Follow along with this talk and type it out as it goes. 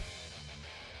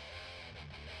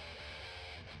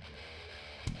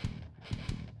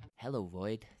Hello,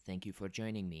 Void. Thank you for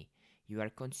joining me. You are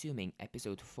consuming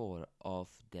episode 4 of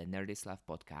the Nerdislav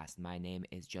podcast. My name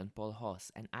is John Paul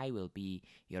Hoss, and I will be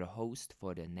your host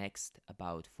for the next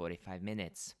about 45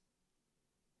 minutes.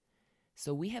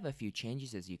 So, we have a few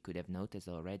changes as you could have noticed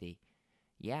already.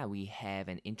 Yeah, we have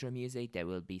an intro music. There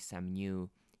will be some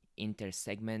new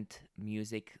inter-segment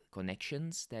music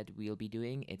connections that we'll be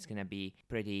doing. It's gonna be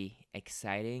pretty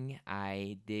exciting.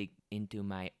 I dig into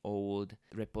my old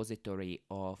repository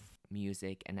of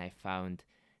music and I found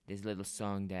this little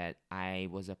song that I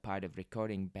was a part of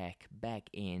recording back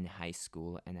in high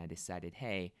school, and I decided,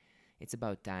 hey, it's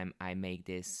about time I make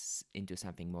this into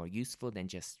something more useful than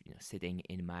just sitting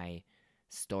in my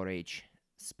storage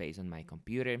space on my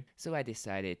computer. So I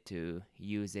decided to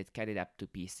use it, cut it up to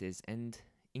pieces, and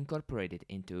incorporate it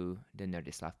into the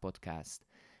Nerdislav podcast.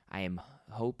 I am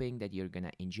hoping that you're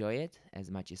gonna enjoy it as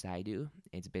much as I do.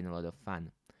 It's been a lot of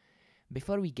fun.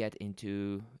 Before we get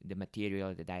into the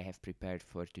material that I have prepared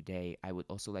for today, I would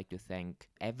also like to thank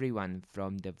everyone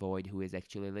from the Void who is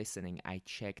actually listening. I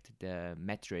checked the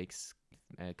metrics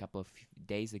a couple of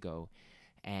days ago,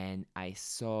 and I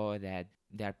saw that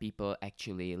there are people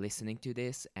actually listening to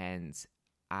this, and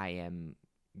I am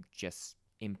just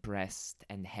impressed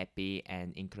and happy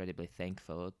and incredibly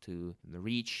thankful to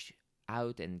reach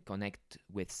out and connect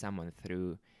with someone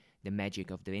through the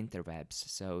magic of the interwebs.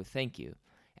 So thank you.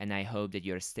 And I hope that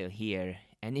you're still here.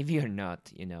 And if you're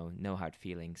not, no hard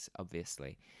feelings,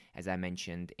 obviously. As I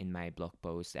mentioned in my blog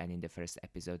post and in the first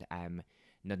episode, I'm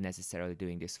not necessarily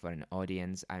doing this for an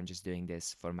audience. I'm just doing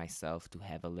this for myself to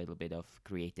have a little bit of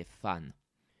creative fun.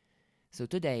 So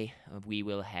today we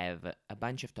will have a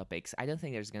bunch of topics. I don't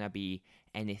think there's gonna be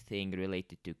anything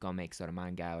related to comics or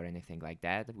manga or anything like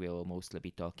that. We'll mostly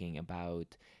be talking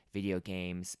about video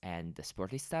games and the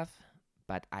sporty stuff,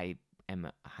 but I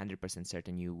am 100%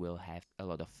 certain you will have a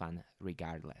lot of fun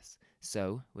regardless.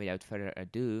 So without further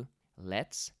ado,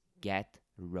 let's get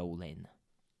rolling.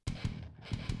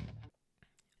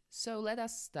 So let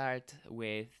us start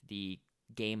with the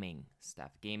gaming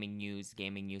stuff, gaming news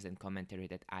and commentary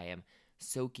that I am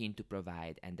so keen to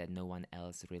provide and that no one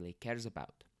else really cares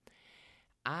about.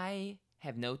 I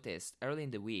have noticed early in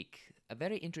the week a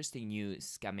very interesting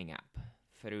news coming up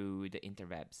through the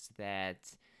interwebs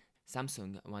that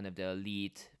Samsung, one of the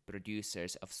lead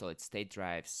producers of solid state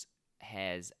drives,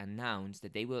 has announced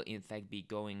that they will in fact be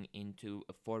going into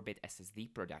a 4-bit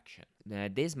SSD production.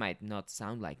 This might not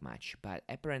sound like much, but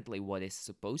apparently what it's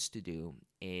supposed to do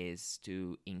is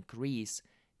to increase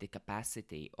the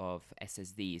capacity of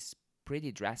SSDs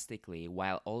pretty drastically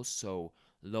while also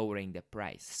lowering the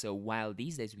price. So while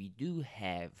these days we do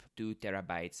have 2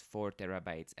 terabytes, 4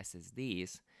 terabytes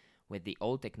SSDs with the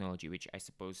old technology, which I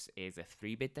suppose is a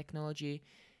 3-bit technology,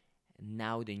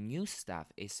 now the new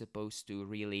stuff is supposed to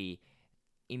really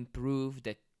improve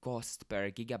the cost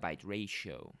per gigabyte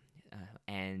ratio.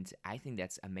 And I think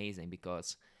that's amazing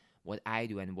because what I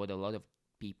do and what a lot of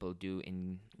people do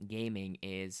in gaming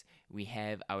is we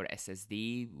have our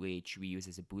SSD, which we use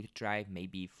as a boot drive,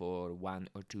 maybe for 1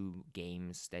 or 2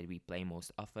 games that we play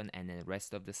most often, and then the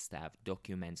rest of the stuff,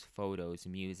 documents, photos,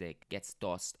 music, gets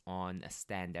tossed on a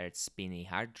standard spinny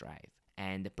hard drive.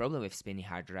 And the problem with spinny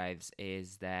hard drives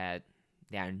is that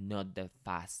they are not the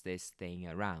fastest thing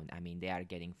around. I mean, they are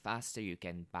getting faster. You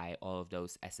can buy all of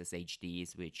those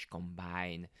SSHDs, which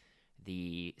combine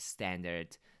the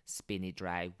standard spinny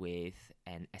drive with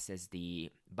an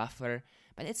SSD buffer,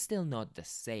 but it's still not the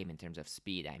same in terms of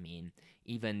speed. I mean,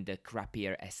 even the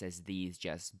crappier SSDs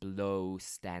just blow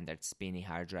standard spinny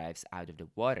hard drives out of the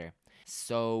water.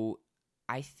 So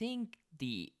I think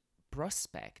the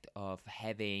prospect of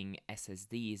having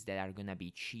SSDs that are gonna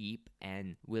be cheap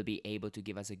and will be able to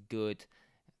give us a good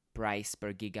price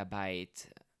per gigabyte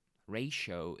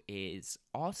ratio is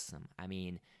awesome. I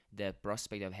mean, the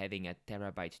prospect of having a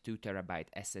terabyte, 2 terabyte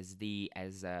SSD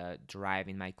as a drive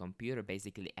in my computer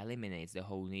basically eliminates the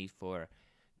whole need for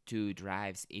 2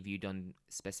 drives if you don't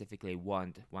specifically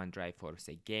want one drive for,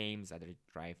 say, games, other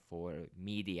drive for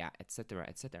media, etc.,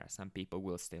 etc. Some people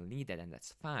will still need that, and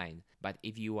that's fine. But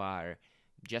if you are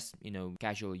just,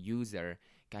 casual user,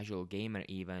 casual gamer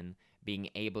even, being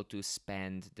able to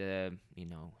spend the,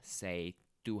 say,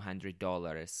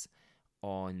 $200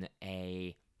 on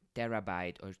a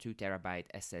terabyte or 2 terabyte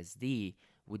SSD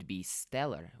would be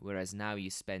stellar, whereas now you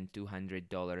spend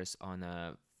 $200 on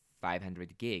a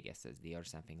 500 gig SSD or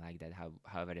something like that,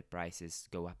 however the prices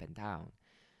go up and down.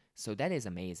 So that is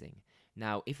amazing.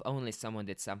 Now, if only someone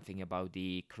did something about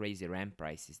the crazy RAM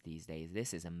prices these days,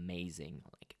 this is amazing.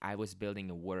 Like, I was building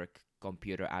a work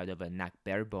computer out of a NUC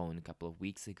barebone a couple of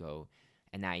weeks ago,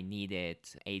 and I needed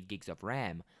 8 gigs of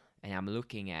RAM. And I'm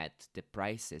looking at the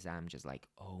prices. I'm just like,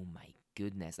 oh my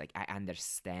goodness. Like, I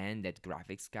understand that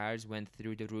graphics cards went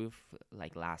through the roof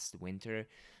like last winter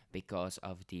because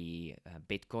of the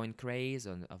Bitcoin craze,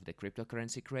 of the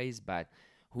cryptocurrency craze, but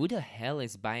who the hell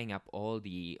is buying up all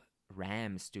the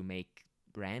RAMs to make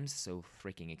RAMs so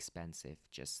freaking expensive?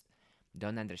 Just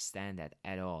don't understand that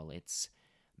at all. It's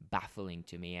baffling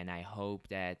to me, and I hope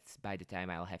that by the time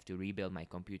I'll have to rebuild my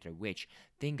computer, which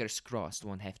fingers crossed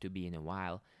won't have to be in a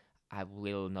while, I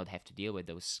will not have to deal with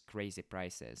those crazy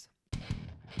prices.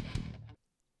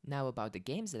 Now, about the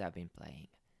games that I've been playing.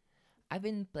 I've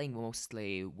been playing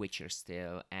mostly Witcher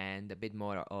still, and a bit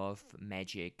more of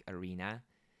Magic Arena.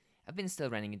 I've been still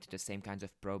running into the same kinds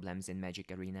of problems in Magic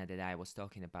Arena that I was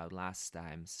talking about last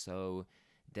time, so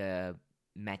the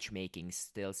matchmaking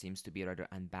still seems to be rather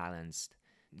unbalanced.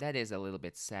 That is a little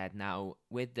bit sad. Now,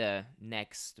 with the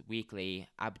next weekly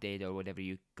update, or whatever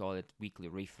you call it, weekly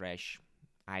refresh,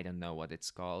 I don't know what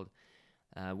it's called,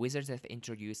 Wizards have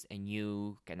introduced a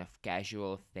new kind of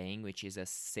casual thing, which is a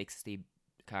 60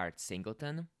 card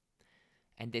singleton.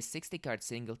 And this 60 card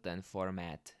singleton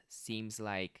format seems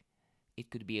like it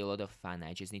could be a lot of fun.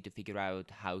 I just need to figure out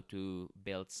how to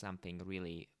build something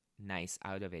really nice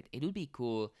out of it. It would be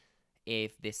cool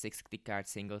if this 60 card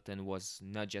singleton was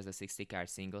not just a 60 card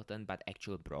singleton, but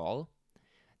actual brawl.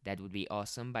 That would be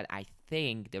awesome. But I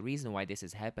think the reason why this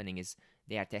is happening is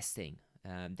they are testing.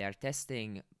 They are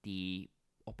testing the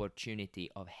opportunity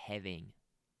of having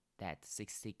that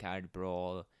 60 card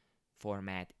brawl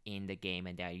format in the game,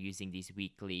 and they are using these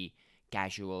weekly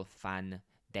casual fun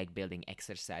deck building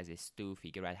exercises to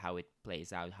figure out how it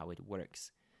plays out, how it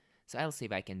works. So I'll see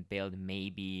if I can build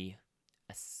maybe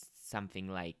something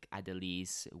like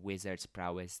Adelie's Wizard's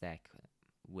Prowess deck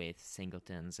with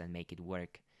singletons and make it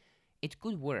work. It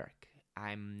could work.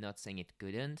 I'm not saying it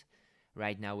couldn't.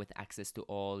 Right now, with access to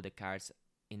all the cards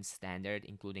in standard,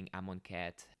 including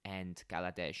Amonkhet and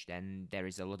Kaladesh, then there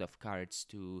is a lot of cards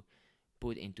to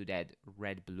put into that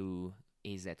red-blue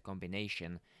AZ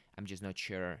combination. I'm just not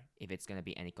sure if it's going to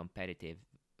be any competitive,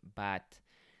 but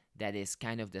that is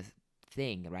kind of the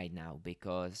thing right now,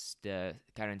 because the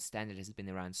current standard has been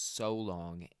around so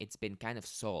long, it's been kind of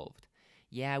solved.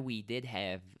 Yeah, we did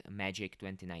have Magic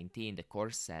 2019, the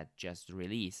core set just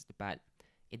released, but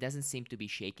it doesn't seem to be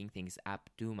shaking things up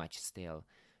too much still,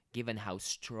 given how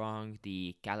strong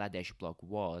the Kaladesh block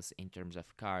was in terms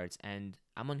of cards, and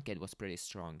Amonkhet was pretty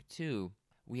strong too.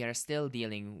 We are still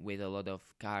dealing with a lot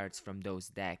of cards from those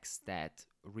decks that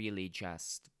really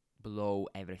just blow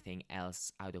everything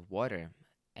else out of water,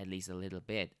 at least a little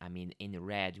bit. I mean, in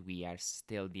red, we are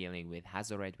still dealing with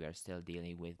Hazoret, we are still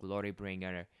dealing with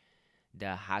Glorybringer,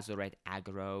 the Hazoret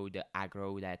aggro, the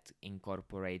aggro that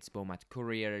incorporates Bomat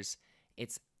Couriers.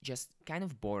 It's just kind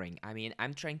of boring. I mean,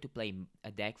 I'm trying to play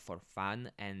a deck for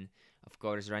fun, and of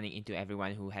course running into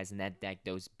everyone who has net deck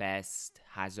those best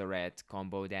Hazoret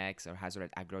combo decks, or Hazoret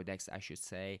aggro decks I should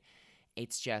say.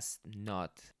 It's just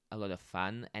not a lot of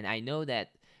fun, and I know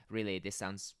that really this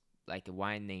sounds like a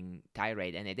whining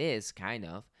tirade, and it is kind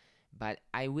of, but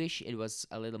I wish it was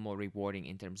a little more rewarding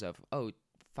in terms of, oh,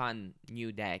 fun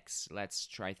new decks, let's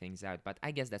try things out. But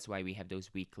I guess that's why we have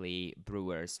those weekly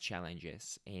Brewers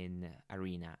challenges in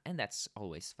Arena, and that's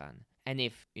always fun. And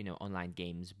if, online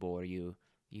games bore you,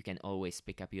 you can always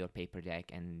pick up your paper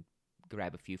deck and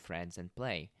grab a few friends and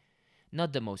play.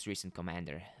 Not the most recent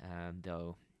Commander,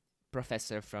 though.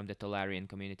 Professor from the Tolarian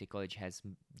Community College has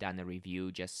done a review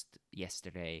just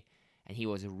yesterday, and he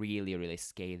was really, really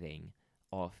scathing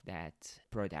of that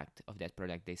product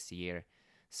this year.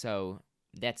 So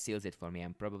that seals it for me.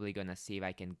 I'm probably gonna see if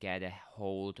I can get a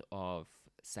hold of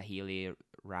Sahili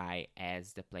Rai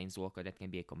as the Planeswalker that can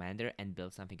be a commander and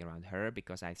build something around her,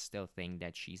 because I still think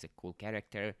that she's a cool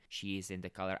character. She is in the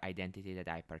color identity that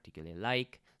I particularly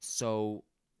like. So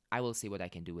I will see what I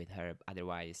can do with her.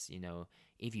 Otherwise,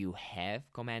 if you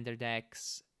have commander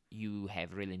decks, you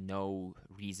have really no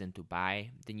reason to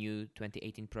buy the new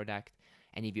 2018 product.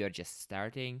 And if you're just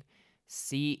starting,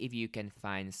 see if you can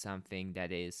find something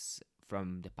that is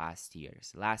from the past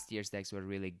years. Last year's decks were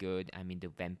really good. I mean, the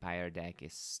Vampire deck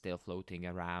is still floating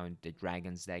around. The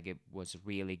Dragons deck was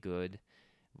really good.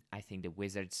 I think the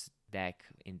Wizards deck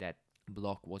in that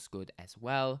block was good as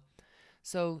well.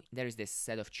 So there's this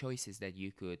set of choices that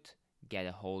you could get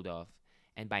a hold of.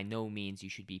 And by no means you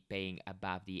should be paying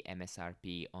above the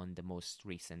MSRP on the most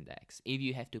recent decks. If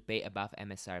you have to pay above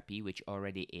MSRP, which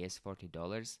already is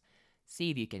 $40, see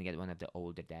if you can get one of the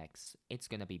older decks. It's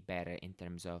gonna be better in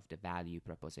terms of the value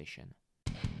proposition.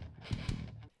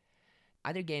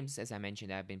 Other games, as I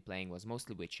mentioned, I've been playing was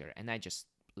mostly Witcher, and I just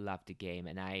love the game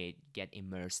and I get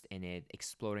immersed in it,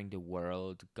 exploring the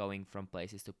world, going from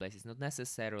places to places, not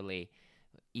necessarily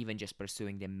even just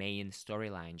pursuing the main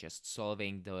storyline, just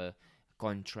solving the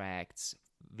contracts,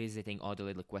 visiting all the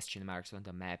little question marks on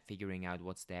the map, figuring out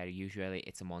what's there. Usually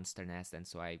it's a monster nest, and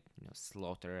so I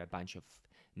slaughter a bunch of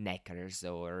neckers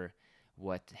or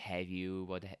what have you,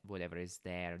 whatever is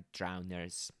there,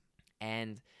 drowners.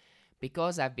 And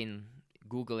because I've been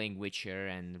Googling Witcher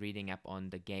and reading up on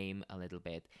the game a little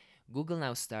bit, Google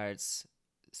now starts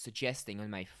suggesting on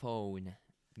my phone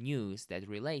news that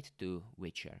relate to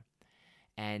Witcher.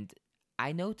 And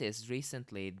I noticed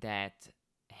recently that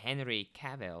Henry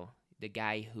Cavill, the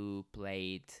guy who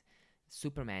played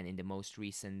Superman in the most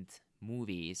recent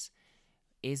movies,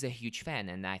 is a huge fan,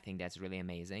 and I think that's really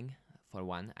amazing. For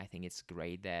one, I think it's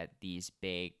great that these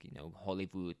big,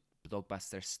 Hollywood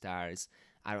blockbuster stars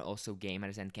are also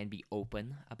gamers and can be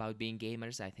open about being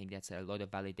gamers. I think that's a lot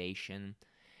of validation,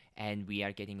 and we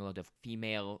are getting a lot of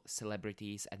female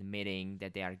celebrities admitting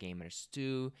that they are gamers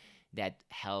too. That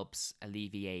helps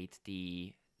alleviate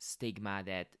the stigma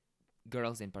that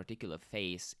girls in particular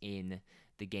face in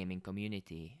the gaming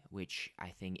community, which I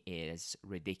think is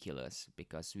ridiculous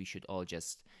because we should all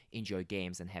just enjoy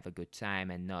games and have a good time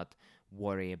and not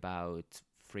worry about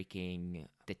freaking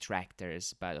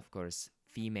detractors. But of course,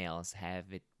 females have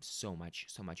it so much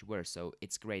worse. So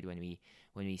it's great when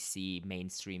we see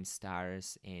mainstream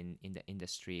stars in the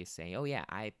industry say, "Oh yeah,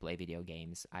 I play video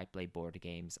games, I play board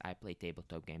games, I play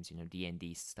tabletop games,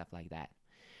 D&D stuff like that."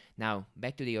 Now,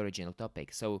 back to the original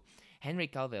topic. So, Henry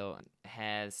Cavill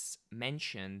has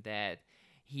mentioned that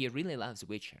he really loves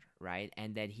Witcher, right?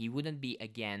 And that he wouldn't be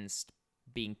against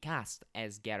being cast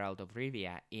as Geralt of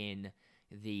Rivia in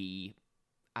the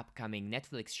upcoming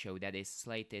Netflix show that is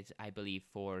slated, I believe,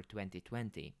 for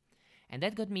 2020. And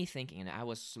that got me thinking, and I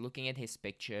was looking at his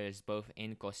pictures, both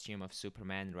in costume of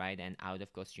Superman, right, and out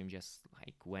of costume, just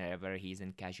like wherever he's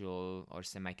in casual or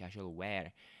semi-casual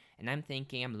wear. And I'm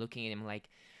looking at him like,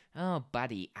 oh,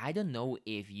 buddy, I don't know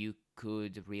if you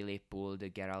could really pull the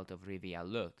Geralt of Rivia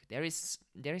look. There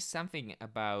is something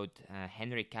about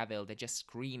Henry Cavill that just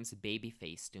screams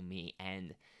babyface to me,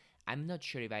 and I'm not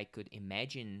sure if I could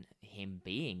imagine him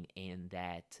being in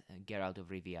that Geralt of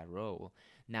Rivia role.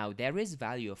 Now, there is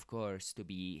value, of course, to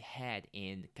be had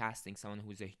in casting someone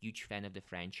who's a huge fan of the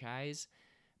franchise,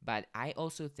 but I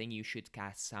also think you should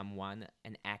cast someone,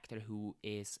 an actor who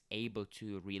is able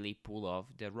to really pull off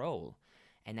the role.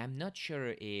 And I'm not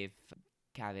sure if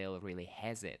Cavill really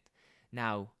has it.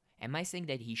 Now, am I saying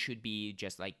that he should be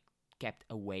just like kept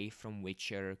away from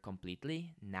Witcher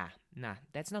completely? Nah,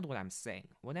 that's not what I'm saying.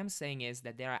 What I'm saying is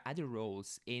that there are other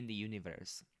roles in the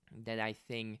universe that I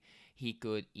think he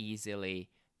could easily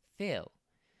fill.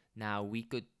 Now, we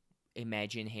could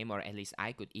imagine him, or at least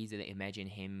I could easily imagine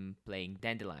him playing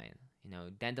Dandelion.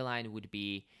 Dandelion would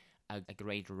be a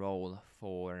great role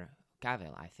for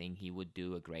Cavill. I think he would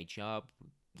do a great job.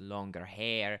 Longer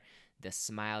hair, the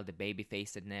smile, the baby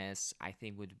facedness, I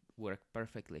think would work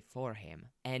perfectly for him.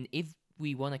 And if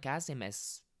we want to cast him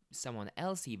as someone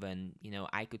else, even,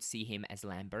 I could see him as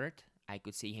Lambert. I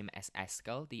could see him as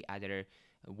Eskel, the other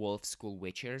Wolf School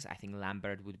Witchers. I think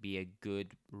Lambert would be a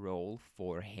good role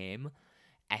for him.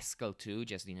 Eskel too,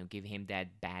 just give him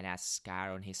that badass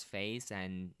scar on his face,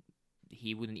 and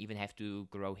he wouldn't even have to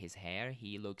grow his hair.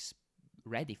 He looks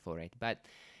ready for it. But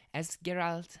as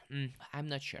Geralt, I'm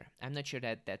not sure. I'm not sure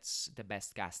that that's the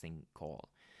best casting call.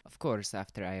 Of course,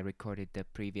 after I recorded the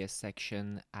previous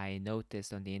section, I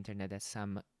noticed on the internet that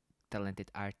some talented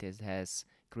artist has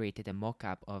created a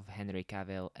mock-up of Henry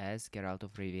Cavill as Geralt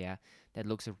of Rivia that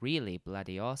looks really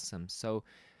bloody awesome. So,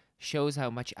 shows how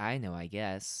much I know, I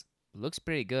guess. Looks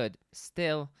pretty good.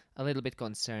 Still, a little bit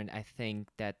concerned. I think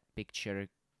that picture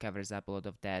covers up a lot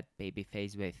of that baby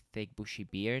face with thick bushy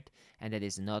beard, and that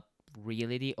is not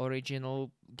really the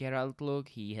original Geralt look.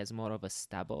 He has more of a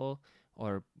stubble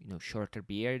or shorter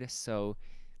beard, so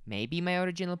maybe my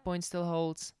original point still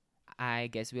holds. I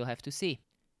guess we'll have to see.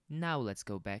 Now let's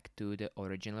go back to the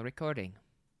original recording.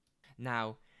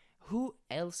 Now, who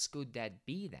else could that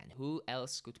be then? Who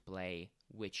else could play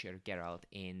Witcher Geralt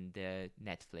in the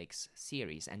Netflix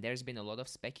series? And there's been a lot of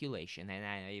speculation, and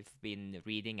I've been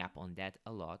reading up on that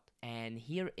a lot. And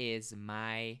here is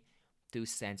my 2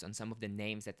 cents on some of the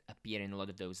names that appear in a lot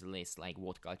of those lists. Like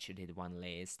What Culture did one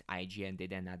list, IGN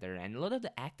did another, and a lot of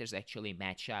the actors actually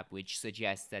match up, which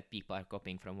suggests that people are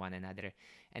copying from one another.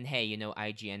 And hey,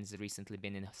 IGN's recently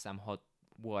been in some hot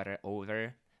water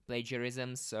over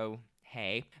plagiarism, so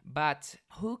hey. But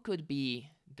who could be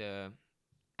the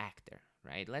actor,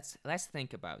 right? Let's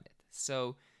think about it.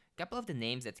 So, a couple of the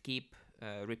names that keep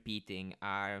repeating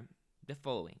are the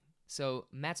following: So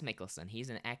Mads Mikkelsen, he's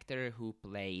an actor who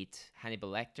played Hannibal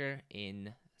Lecter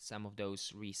in some of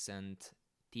those recent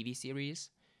TV series,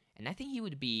 and I think he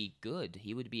would be good.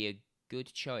 He would be a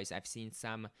good choice. I've seen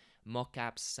some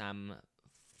mock-ups, some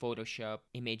Photoshop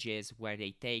images where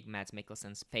they take Mads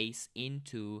Mikkelsen's face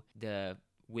into the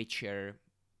Witcher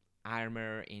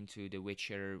armor, into the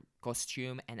Witcher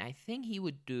costume, and I think he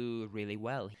would do really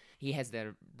well. He has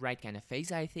the right kind of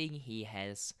face, I think. He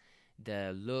has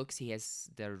the looks, he has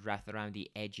the rough around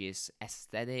the edges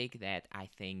aesthetic that I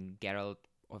think Geralt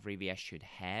of Rivia should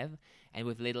have. And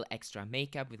with little extra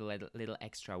makeup, with little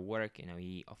extra work,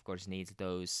 he of course needs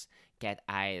those cat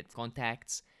eye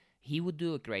contacts. He would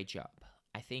do a great job.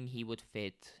 I think he would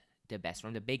fit the best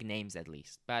from the big names at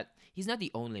least. But he's not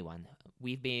the only one.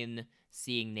 We've been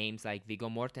seeing names like Viggo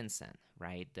Mortensen,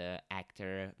 right? The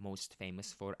actor most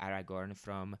famous for Aragorn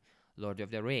from Lord of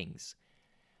the Rings.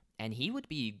 And he would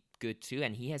be good too,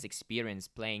 and he has experience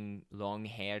playing long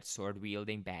haired, sword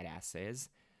wielding badasses.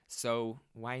 So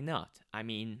why not? I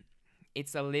mean,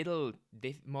 it's a little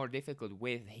more difficult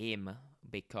with him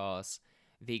because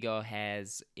Viggo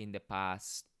has in the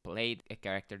past played a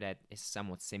character that is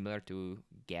somewhat similar to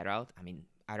Geralt. I mean,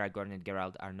 Aragorn and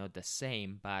Geralt are not the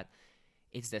same, but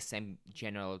it's the same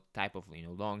general type of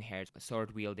long-haired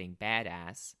sword-wielding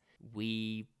badass.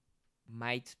 We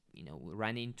might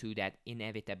run into that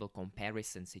inevitable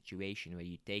comparison situation where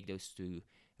you take those two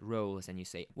roles and you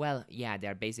say, well, yeah,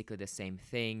 they're basically the same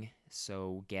thing.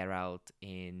 So Geralt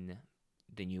in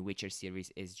the new Witcher series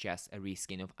is just a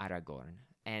reskin of Aragorn,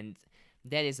 and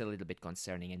that is a little bit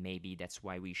concerning, and maybe that's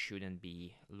why we shouldn't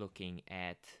be looking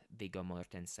at Viggo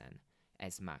Mortensen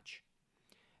as much.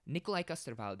 Nikolai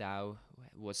Coster-Waldau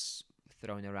was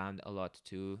thrown around a lot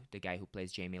too, the guy who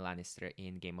plays Jaime Lannister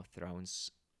in Game of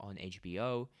Thrones on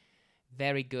HBO.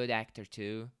 Very good actor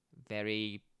too,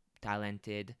 very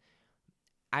talented.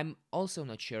 I'm also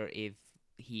not sure if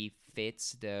he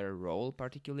fits the role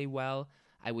particularly well.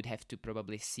 I would have to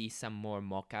probably see some more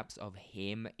mock-ups of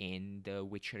him in the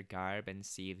Witcher garb and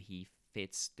see if he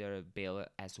fits the bill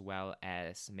as well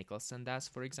as Mikkelsen does,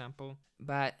 for example.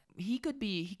 But he could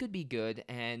be good,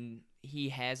 and he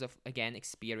has again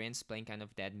experience playing kind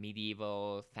of that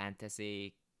medieval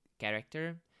fantasy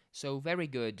character. So very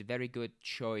good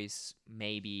choice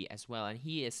maybe as well. And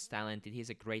he is talented. He's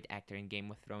a great actor in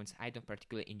Game of Thrones. I don't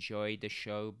particularly enjoy the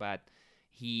show, but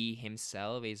he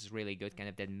himself is really good. Kind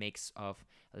of that mix of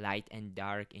light and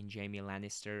dark in Jaime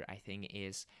Lannister, I think,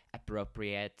 is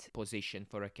appropriate position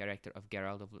for a character of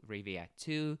Geralt of Rivia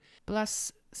too.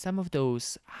 Plus, some of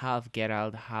those half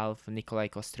Geralt, half Nikolai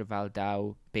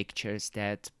Coster-Waldau pictures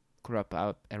that crop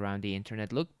up around the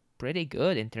internet look pretty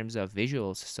good in terms of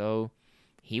visuals. So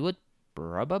he would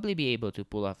probably be able to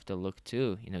pull off the look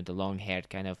too. The long-haired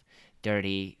kind of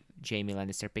dirty Jaime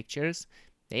Lannister pictures.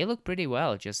 They look pretty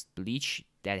well. Just bleach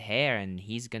that hair and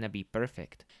he's gonna be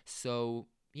perfect. So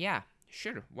yeah,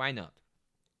 sure, why not?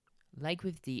 Like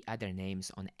with the other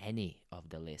names on any of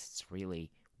the lists,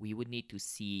 really, we would need to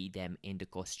see them in the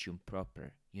costume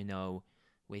proper.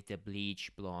 With the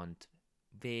bleach blonde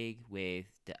wig, with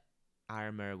the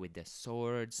armor, with the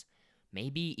swords,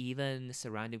 maybe even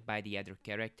surrounded by the other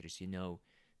characters.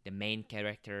 The main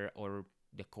character or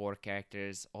the core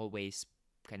characters always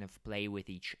kind of play with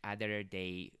each other,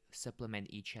 they supplement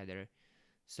each other.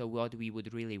 So what we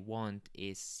would really want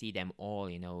is see them all,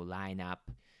 line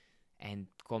up and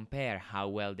compare how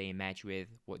well they match with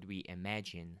what we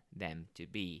imagine them to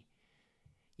be.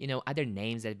 Other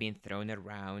names that have been thrown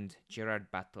around, Gerard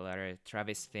Butler,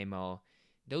 Travis Fimmel,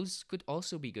 those could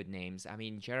also be good names. I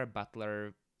mean, Gerard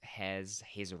Butler has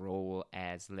his role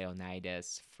as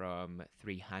Leonidas from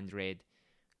 300,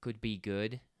 could be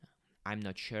good. I'm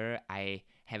not sure. I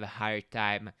have a hard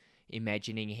time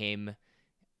imagining him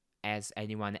as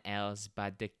anyone else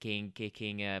but the king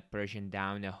kicking a Persian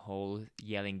down a hole,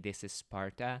 yelling, "This is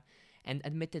Sparta." And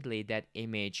admittedly, that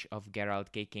image of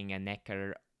Geralt kicking a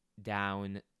necker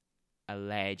down a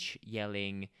ledge,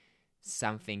 yelling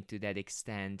something to that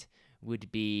extent,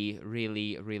 would be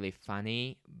really, really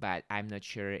funny. But I'm not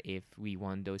sure if we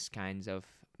want those kinds of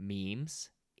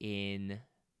memes in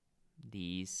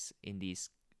these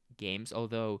games.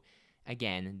 Although,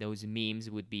 again, those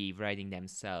memes would be writing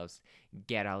themselves.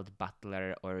 Geralt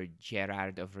Butler or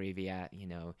Gerard of Rivia,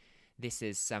 this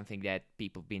is something that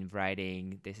people have been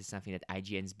writing. This is something that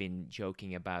IGN's been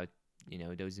joking about.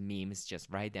 Those memes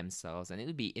just write themselves, and it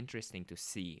would be interesting to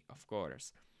see, of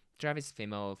course. Travis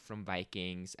Fimmel from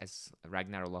Vikings as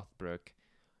Ragnar Lothbrok,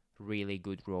 really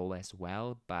good role as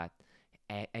well. But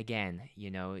again,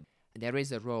 there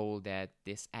is a role that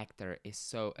this actor is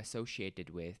so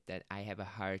associated with that I have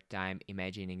a hard time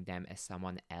imagining them as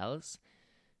someone else.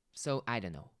 So I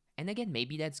don't know. And again,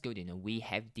 maybe that's good. We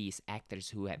have these actors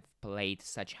who have played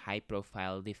such high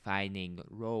profile defining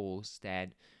roles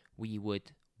that we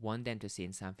would want them to see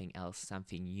in something else,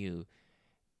 something new.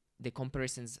 The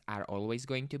comparisons are always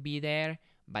going to be there,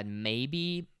 but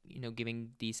maybe,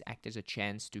 giving these actors a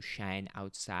chance to shine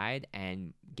outside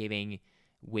and giving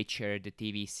Witcher, the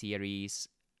TV series,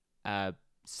 a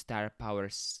star power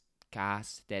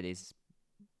cast that is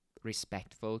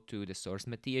respectful to the source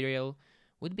material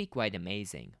would be quite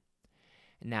amazing.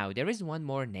 Now, there is one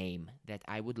more name that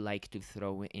I would like to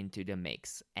throw into the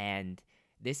mix, and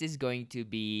this is going to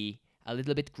be a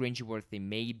little bit cringeworthy,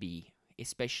 maybe,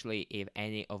 especially if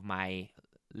any of my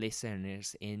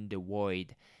listeners in the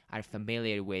void are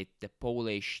familiar with the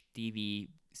Polish TV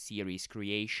series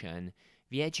creation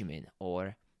Wiedźmin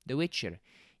or The Witcher.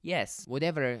 Yes,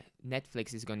 whatever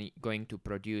Netflix is going to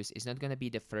produce is not going to be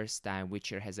the first time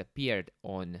Witcher has appeared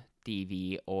on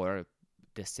TV or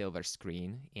the silver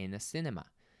screen in a cinema.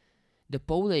 The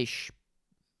Polish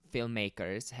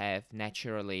filmmakers have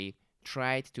naturally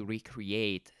tried to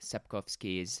recreate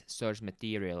Sapkowski's source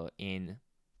material in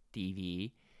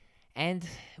TV, and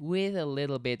with a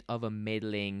little bit of a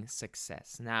middling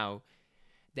success. Now,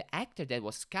 the actor that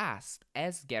was cast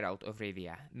as Geralt of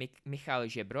Rivia, Michal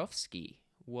Ziebrowski,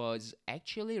 was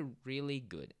actually really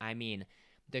good. I mean,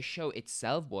 the show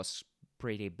itself was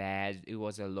pretty bad. It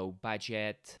was a low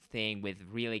budget thing with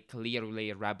really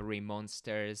clearly rubbery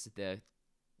monsters. The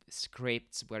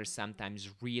scripts were sometimes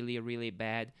really, really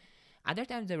bad. Other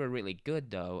times they were really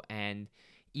good though, and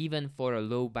even for a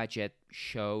low budget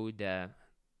show, the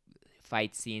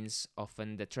fight scenes,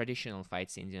 often the traditional fight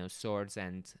scenes, swords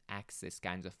and axes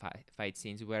kinds of fight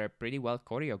scenes, were pretty well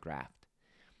choreographed.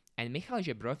 And Michal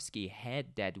Ziebrowski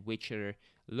had that Witcher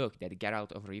look, that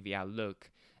Geralt of Rivia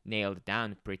look, nailed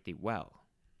down pretty well.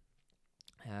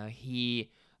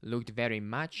 He looked very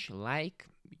much like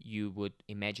you would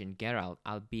imagine Geralt,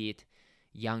 albeit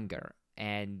younger.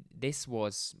 And this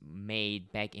was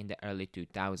made back in the early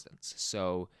 2000s.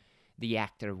 So the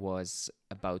actor was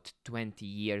about 20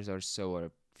 years or so,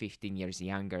 or 15 years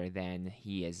younger than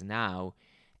he is now.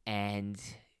 And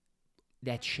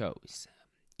that shows.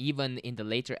 Even in the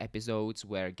later episodes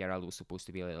where Geralt was supposed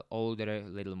to be a little older, a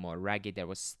little more rugged, there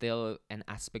was still an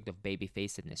aspect of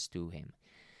baby-facedness to him.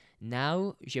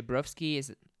 Now, Ziebrowski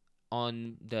is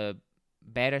on the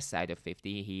better side of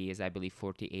 50. He is, I believe,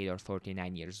 48 or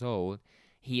 49 years old.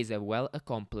 He is a well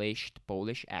accomplished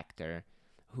Polish actor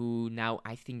who now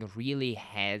I think really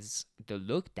has the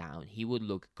look down. He would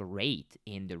look great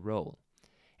in the role.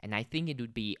 And I think it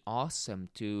would be awesome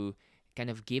to kind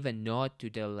of give a nod to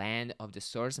the land of the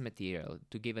source material,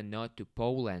 to give a nod to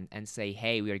Poland and say,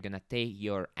 hey, we are going to take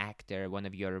your actor, one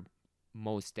of your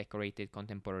most decorated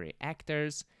contemporary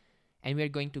actors, and we're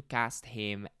going to cast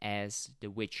him as the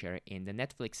Witcher in the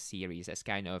Netflix series as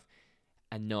kind of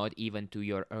a nod even to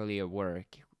your earlier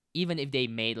work. Even if they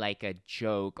made like a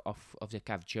joke of the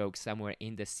cuff joke somewhere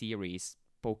in the series,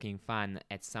 poking fun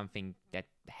at something that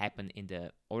happened in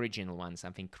the original one,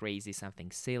 something crazy, something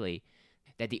silly,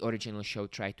 that the original show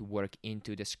tried to work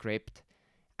into the script,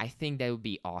 I think that would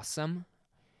be awesome.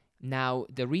 Now,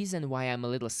 the reason why I'm a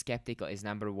little skeptical is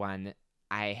number one,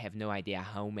 I have no idea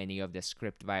how many of the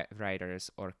script writers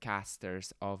or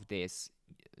casters of this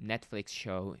Netflix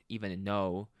show even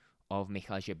know of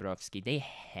Michal Ziebrowski. They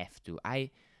have to. I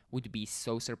would be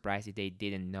so surprised if they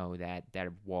didn't know that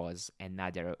there was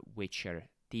another Witcher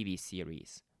TV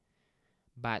series.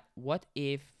 But what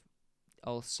if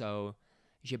also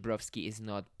Ziebrowski is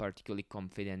not particularly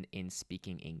confident in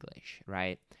speaking English,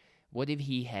 right? What if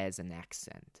he has an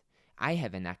accent? I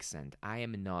have an accent. I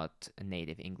am not a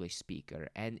native English speaker,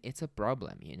 and it's a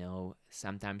problem.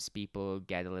 Sometimes people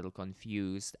get a little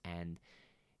confused, and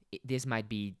this might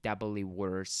be doubly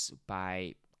worse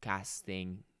by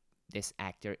casting this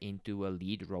actor into a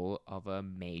lead role of a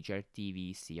major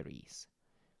TV series.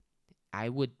 I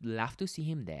would love to see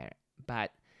him there,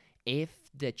 but if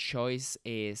the choice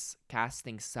is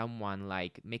casting someone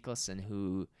like Mikkelsen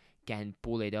who can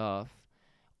pull it off,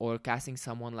 or casting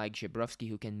someone like Ziebrowski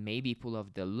who can maybe pull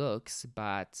off the looks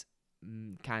but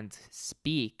can't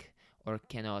speak or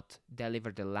cannot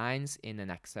deliver the lines in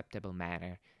an acceptable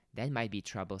manner, that might be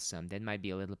troublesome. That might be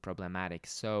a little problematic.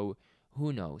 So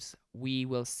who knows? We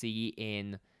will see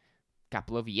in a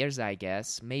couple of years, I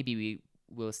guess. Maybe we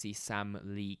will see some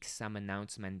leaks, some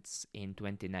announcements in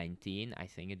 2019. I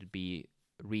think it would be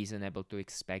reasonable to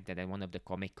expect that at one of the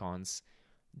Comic Cons,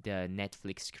 the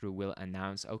Netflix crew will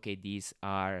announce, okay, these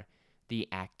are the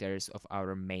actors of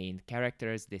our main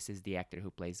characters. This is the actor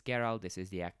who plays Geralt. This is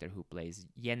the actor who plays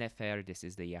Yennefer. This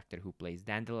is the actor who plays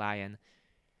Dandelion.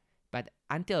 But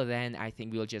until then, I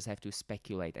think we'll just have to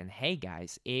speculate. And hey,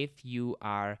 guys, if you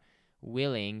are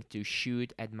willing to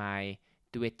shoot at my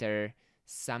Twitter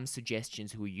some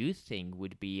suggestions who you think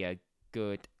would be a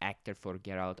good actor for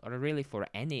Geralt, or really for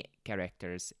any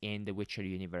characters in the Witcher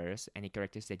universe, any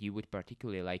characters that you would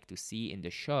particularly like to see in the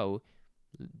show,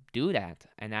 do that.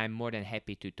 And I'm more than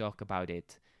happy to talk about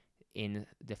it in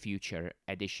the future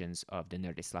editions of the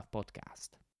Nerdislav podcast.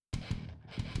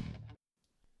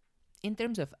 In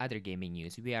terms of other gaming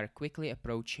news, we are quickly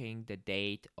approaching the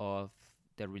date of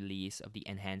the release of the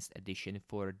enhanced edition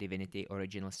for Divinity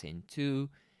Original Sin 2,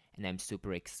 and I'm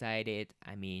super excited.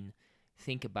 I mean,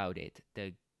 think about it.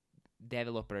 The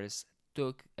developers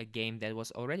took a game that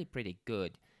was already pretty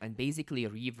good and basically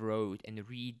rewrote and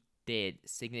redid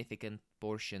significant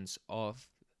portions of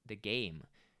the game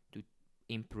to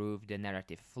improve the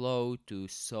narrative flow, to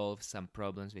solve some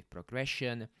problems with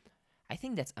progression. I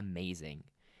think that's amazing.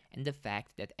 And the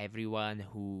fact that everyone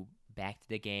who backed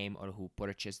the game or who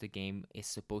purchased the game is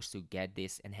supposed to get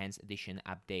this enhanced edition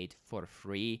update for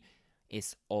free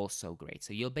is also great.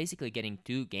 So you're basically getting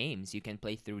two games. You can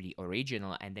play through the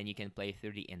original and then you can play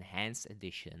through the enhanced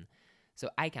edition. So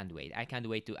I can't wait. I can't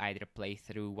wait to either play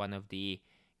through one of the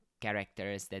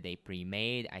characters that they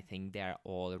pre-made. I think they're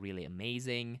all really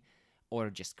amazing. Or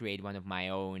just create one of my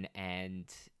own and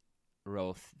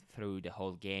roll through the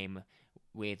whole game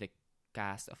with a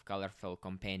cast of colorful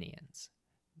companions.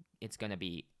 It's gonna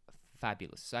be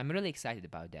fabulous. So I'm really excited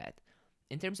about that.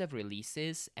 In terms of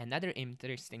releases, another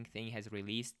interesting thing has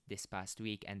released this past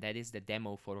week, and that is the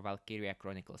demo for Valkyria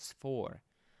Chronicles 4.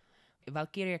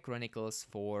 Valkyria Chronicles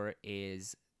 4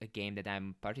 is a game that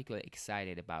I'm particularly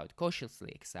excited about,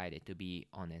 cautiously excited to be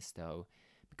honest though,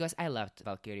 because I loved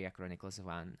Valkyria Chronicles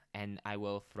 1, and I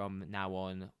will from now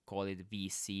on call it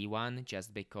VC1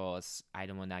 just because I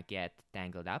don't wanna get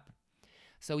tangled up.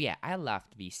 So yeah, I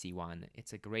loved VC1.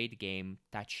 It's a great game,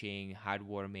 touching,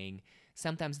 heartwarming,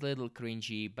 sometimes a little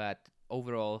cringy, but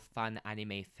overall fun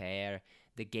anime fare.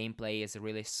 The gameplay is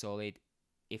really solid,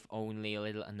 if only a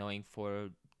little annoying for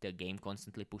the game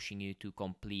constantly pushing you to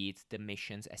complete the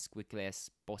missions as quickly as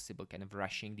possible, kind of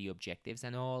rushing the objectives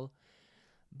and all.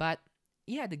 But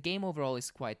yeah, the game overall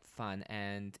is quite fun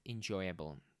and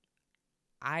enjoyable.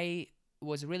 I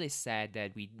was really sad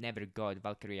that we never got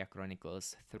Valkyria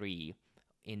Chronicles 3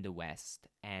 in the West,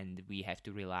 and we have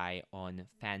to rely on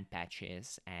fan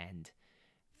patches and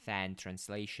fan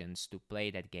translations to play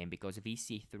that game, because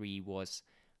VC3 was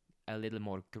a little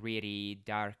more gritty,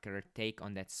 darker take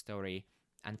on that story.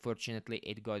 Unfortunately,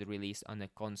 it got released on a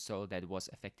console that was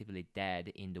effectively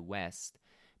dead in the West.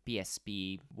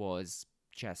 PSP was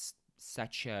just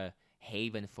such a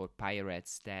haven for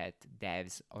pirates that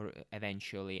devs or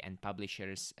eventually and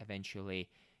publishers eventually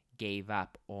gave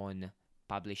up on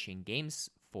publishing games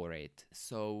for it.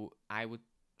 So I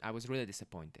was really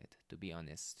disappointed, to be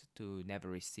honest, to never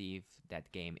receive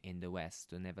that game in the West,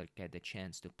 to never get the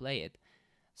chance to play it.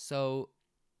 So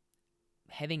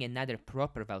having another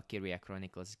proper Valkyria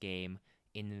Chronicles game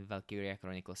in Valkyria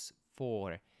Chronicles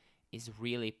 4 is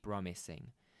really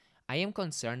promising. I am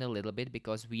concerned a little bit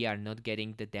because we are not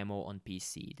getting the demo on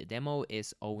PC. The demo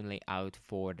is only out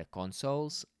for the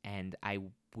consoles, and I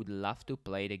would love to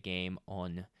play the game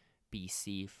on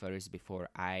PC first before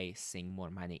I sink more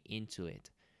money into it.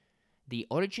 The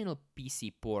original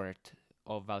PC port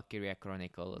of Valkyria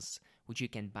Chronicles, which you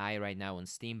can buy right now on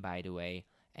Steam, by the way,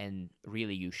 and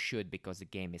really you should because the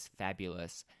game is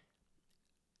fabulous,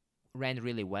 ran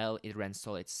really well. It ran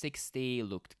solid 60,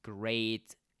 looked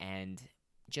great, and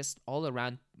just all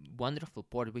around wonderful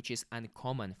port, which is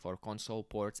uncommon for console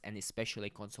ports and especially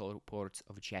console ports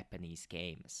of Japanese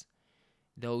games.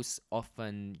 Those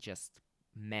often just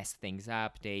mess things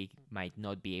up. They might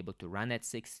not be able to run at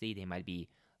 60, they might be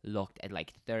locked at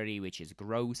like 30, which is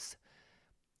gross.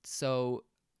 So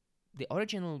the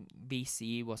original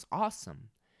VC was awesome.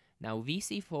 Now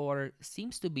VC4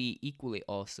 seems to be equally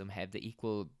awesome, have the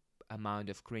equal amount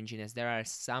of cringiness. There are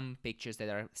some pictures that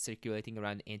are circulating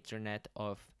around the internet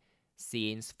of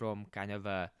scenes from kind of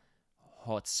a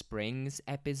Hot Springs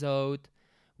episode,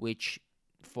 which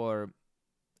for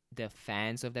the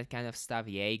fans of that kind of stuff,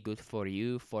 yay, good for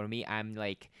you. For me, I'm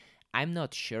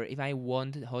not sure if I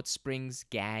want Hot Springs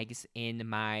gags in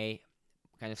my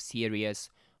kind of serious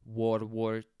World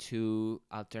War II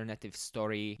alternative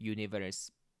story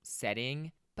universe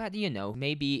setting. But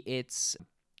maybe it's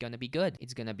gonna be good.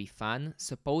 It's gonna be fun.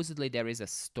 Supposedly there is a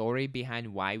story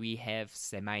behind why we have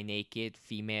semi-naked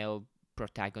female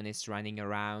protagonists running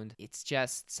around. It's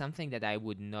just something that I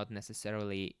would not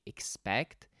necessarily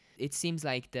expect. it seems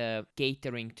like the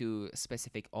catering to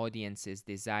specific audiences'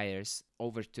 desires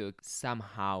overtook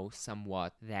somehow,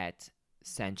 somewhat, that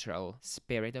central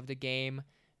spirit of the game.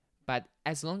 But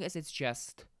as long as it's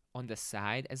just on the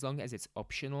side, as long as it's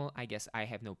optional, I guess I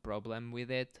have no problem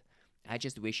with it. I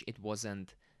just wish it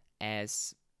wasn't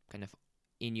as kind of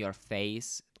in your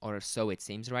face, or so it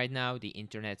seems right now. The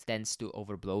internet tends to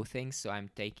overblow things, so I'm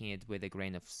taking it with a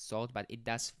grain of salt, but it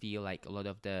does feel like a lot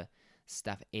of the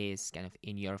stuff is kind of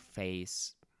in your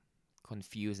face,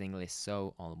 confusingly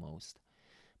so almost.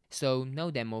 So, no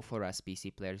demo for us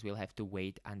PC players. We'll have to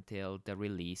wait until the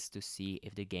release to see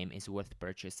if the game is worth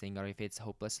purchasing or if it's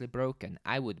hopelessly broken.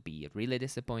 I would be really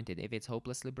disappointed if it's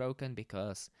hopelessly broken,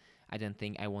 because I don't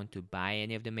think I want to buy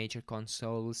any of the major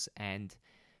consoles, and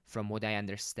from what I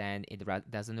understand, it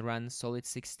doesn't run Solid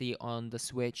 60 on the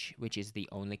Switch, which is the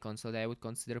only console that I would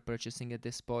consider purchasing at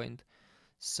this point.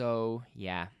 So,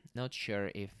 yeah, not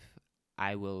sure if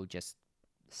I will just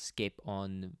skip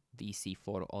on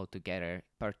VC4 altogether,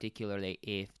 particularly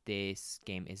if this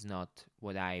game is not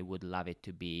what I would love it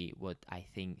to be, what I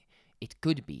think it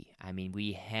could be. I mean,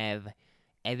 we have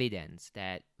evidence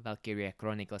that Valkyria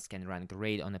Chronicles can run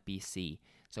great on a PC.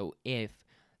 So if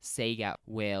Sega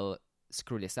will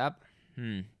screw this up,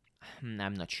 I'm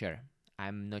not sure.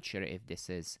 I'm not sure if this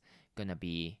is gonna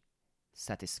be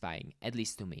satisfying, at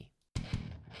least to me.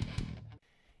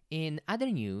 In other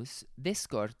news,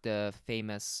 Discord, the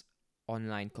famous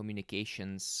online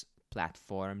communications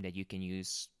platform that you can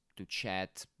use to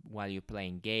chat while you're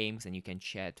playing games, and you can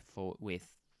chat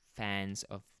with fans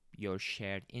of your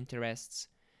shared interests,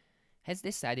 has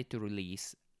decided to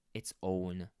release its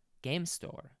own game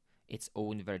store, its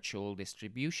own virtual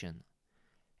distribution.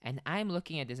 And I'm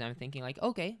looking at this and I'm thinking like,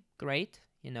 okay, great,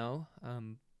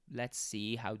 let's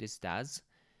see how this does.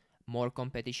 More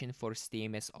competition for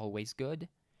Steam is always good,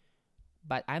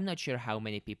 but I'm not sure how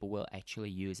many people will actually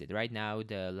use it. Right now,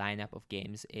 the lineup of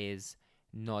games is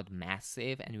not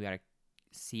massive, and we are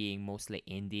seeing mostly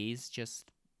indies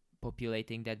just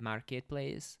populating that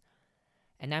marketplace.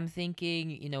 And I'm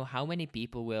thinking, how many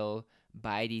people will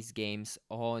buy these games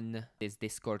on this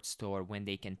Discord store when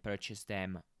they can purchase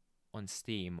them on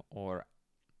Steam or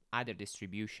other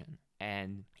distribution?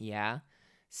 And yeah,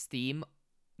 Steam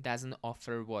doesn't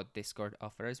offer what Discord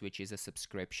offers, which is a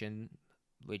subscription,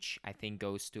 which I think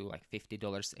goes to like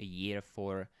 $50 a year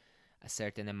for a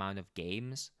certain amount of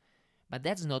games. But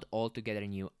that's not altogether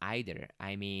new either.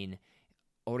 I mean,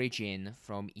 Origin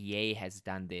from EA has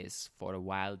done this for a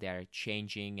while. They're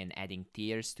changing and adding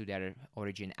tiers to their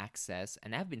Origin Access,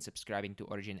 and I've been subscribing to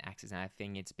Origin Access, and I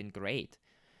think it's been great.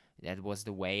 That was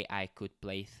the way I could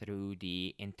play through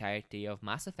the entirety of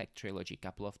Mass Effect trilogy a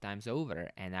couple of times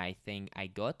over, and I think I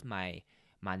got my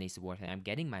money's worth, and I'm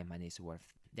getting my money's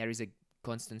worth. There is a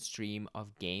constant stream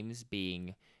of games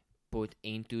being put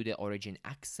into the Origin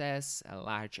Access, a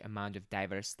large amount of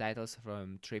diverse titles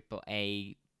from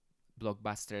AAA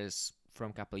blockbusters from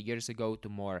a couple of years ago to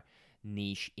more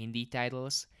niche indie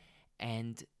titles.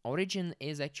 And Origin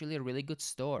is actually a really good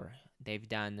store. They've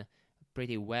done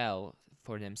pretty well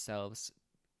for themselves,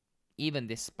 even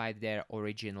despite their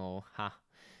original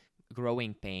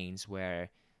growing pains, where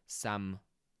some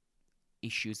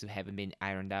issues haven't been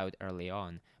ironed out early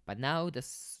on. But now the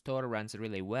store runs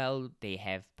really well. They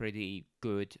have pretty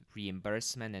good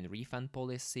reimbursement and refund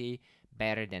policy,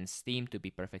 better than Steam, to be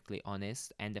perfectly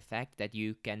honest. And the fact that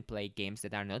you can play games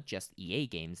that are not just EA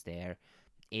games there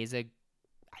is I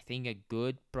think a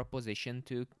good proposition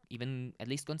to even at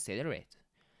least consider it.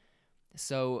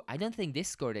 So I don't think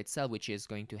Discord itself, which is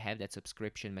going to have that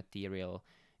subscription material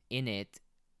in it,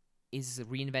 is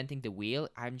reinventing the wheel.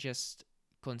 I'm just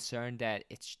concerned that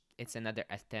it's another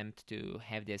attempt to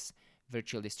have this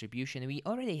virtual distribution. We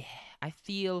already, I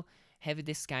feel, have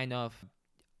this kind of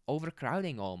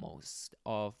overcrowding almost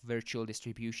of virtual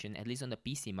distribution, at least on the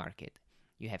PC market.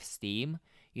 You have Steam,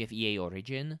 you have EA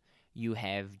Origin, you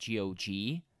have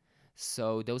GOG.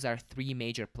 So those are three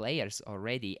major players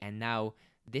already, and now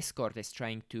Discord is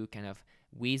trying to kind of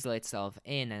weasel itself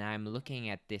in, and I'm looking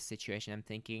at this situation, I'm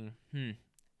thinking,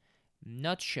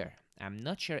 not sure. I'm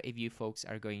not sure if you folks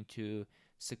are going to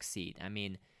succeed. I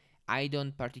mean, I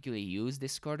don't particularly use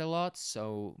Discord a lot,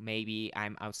 so maybe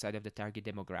I'm outside of the target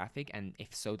demographic, and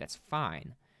if so, that's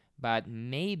fine. But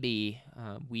maybe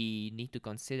we need to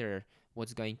consider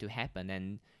what's going to happen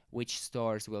and which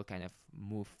stores will kind of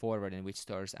move forward and which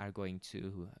stores are going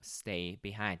to stay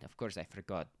behind. Of course, I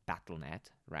forgot Battle.net,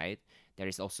 right? There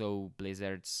is also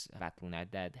Blizzard's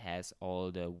Battle.net that has all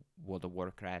the World of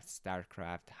Warcraft,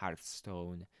 StarCraft,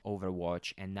 Hearthstone,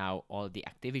 Overwatch, and now all the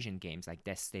Activision games like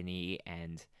Destiny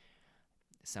and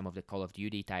some of the Call of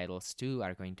Duty titles too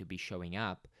are going to be showing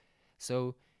up.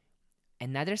 So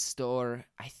another store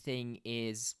I think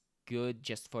is good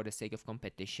just for the sake of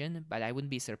competition, but I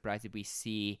wouldn't be surprised if we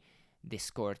see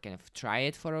Discord kind of try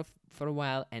it for a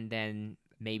while and then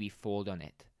maybe fold on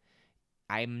it.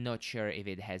 I'm not sure if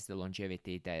it has the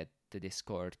longevity that the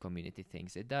Discord community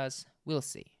thinks it does. We'll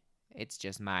see. It's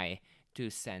just my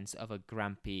 2 cents of a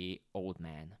grumpy old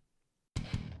man.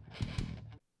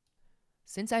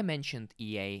 Since I mentioned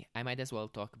EA, I might as well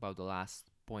talk about the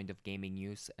last point of gaming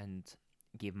news and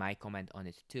give my comment on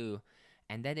it too.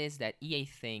 And that is that EA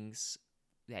thinks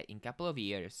that in a couple of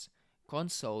years,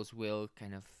 consoles will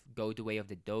kind of go the way of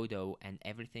the dodo, and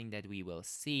everything that we will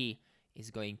see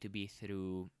is going to be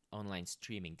through online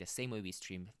streaming. The same way we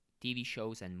stream TV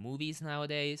shows and movies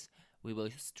nowadays, we will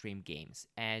stream games.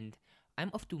 And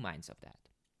I'm of two minds of that.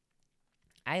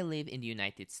 I live in the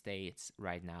United States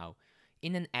right now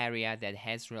in an area that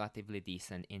has relatively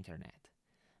decent internet.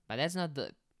 But that's not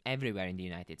everywhere in the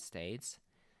United States.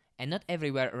 And not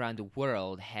everywhere around the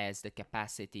world has the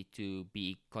capacity to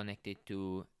be connected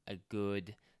to a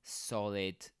good,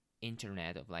 solid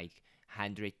internet of like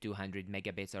 100, 200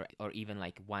 megabits or even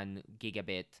like 1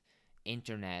 gigabit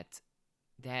internet.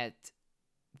 That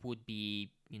would be,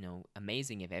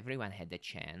 amazing if everyone had the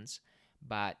chance,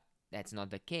 but that's not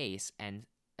the case. And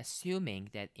assuming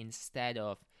that instead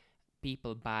of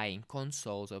people buying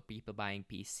consoles or people buying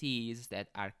PCs that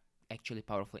are actually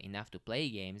powerful enough to play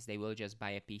games, they will just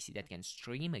buy a PC that can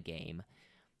stream a game.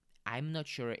 I'm not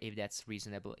sure if that's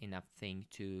reasonable enough thing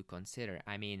to consider.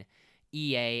 I mean,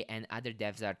 EA and other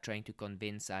devs are trying to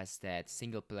convince us that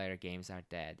single player games are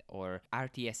dead, or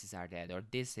RTSs are dead, or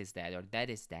this is dead, or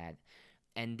that is dead.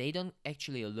 And they don't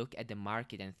actually look at the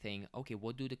market and think, okay,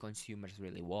 what do the consumers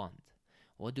really want?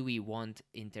 What do we want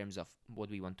in terms of what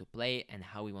we want to play and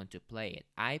how we want to play it?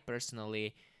 I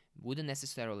personally wouldn't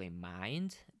necessarily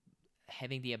mind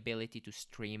having the ability to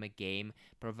stream a game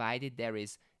provided there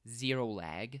is zero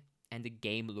lag and the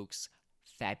game looks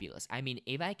fabulous. I mean,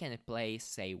 if I can play,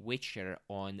 say, Witcher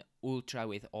on Ultra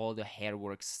with all the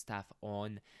hairwork stuff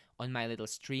on my little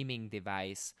streaming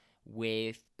device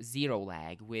with zero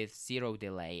lag, with zero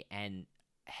delay, and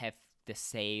have the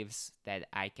saves that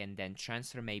I can then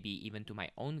transfer maybe even to my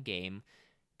own game,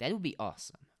 that would be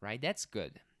awesome, right? That's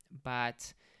good.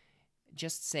 But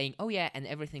just saying, oh yeah, and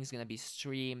everything's gonna be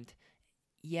streamed,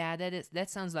 yeah, that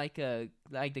sounds like the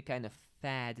kind of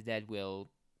fad that will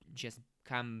just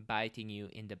come biting you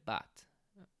in the butt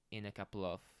in a couple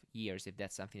of years if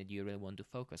that's something that you really want to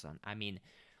focus on. I mean,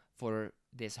 for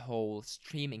this whole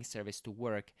streaming service to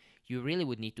work, you really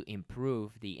would need to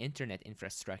improve the internet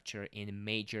infrastructure in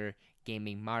major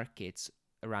gaming markets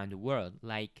around the world,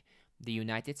 like the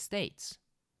United States.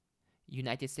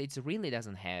 United States really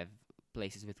doesn't have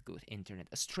places with good internet.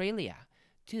 Australia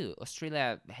too.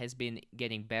 Australia has been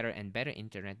getting better and better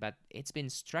internet, but it's been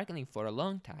struggling for a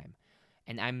long time.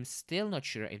 And I'm still not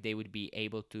sure if they would be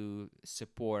able to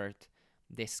support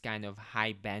this kind of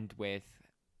high bandwidth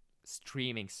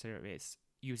streaming service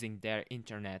using their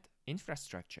internet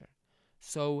infrastructure.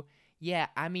 So, yeah,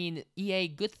 I mean, EA,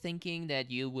 good thinking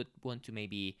that you would want to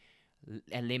maybe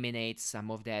eliminate some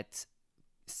of that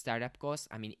startup costs.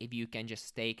 I mean, if you can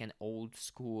just take an old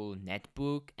school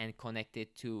netbook and connect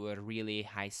it to a really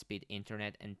high speed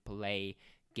internet and play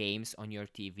games on your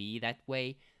TV that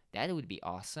way, that would be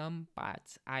awesome.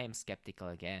 But I am skeptical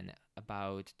again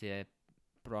about the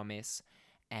promise.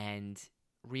 And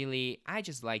really, I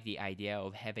just like the idea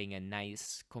of having a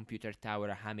nice computer tower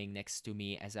humming next to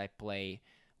me as I play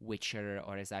Witcher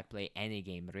or as I play any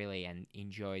game, really, and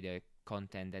enjoy the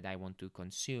content that I want to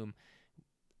consume.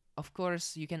 Of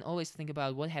course, you can always think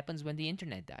about what happens when the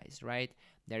internet dies, right?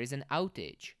 There is an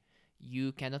outage.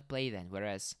 You cannot play then.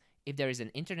 Whereas if there is an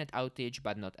internet outage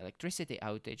but not electricity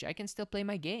outage, I can still play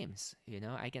my games.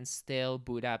 I can still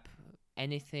boot up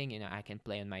anything. I can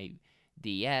play on my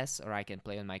DS or I can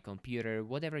play on my computer,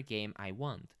 whatever game I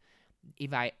want.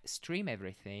 If I stream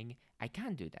everything, I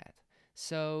can't do that.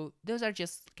 So those are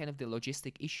just kind of the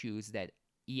logistic issues that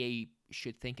EA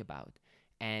should think about.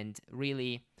 And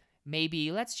really,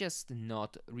 maybe let's just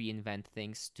not reinvent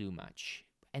things too much.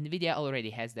 Nvidia already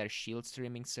has their Shield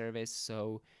streaming service,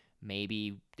 so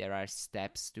maybe there are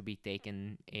steps to be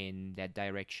taken in that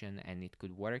direction and it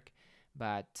could work.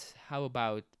 But how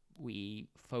about we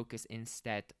focus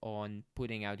instead on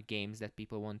putting out games that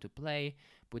people want to play,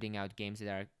 putting out games that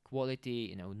are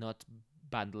quality, not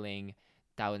bundling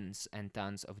tons and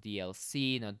tons of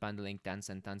DLC, not bundling tons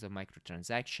and tons of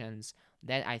microtransactions.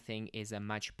 That I think is a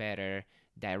much better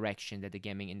direction that the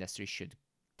gaming industry should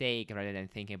take rather than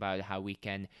thinking about how we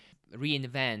can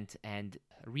reinvent and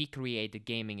recreate the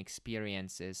gaming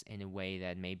experiences in a way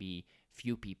that maybe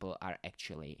few people are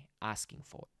actually asking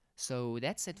for. So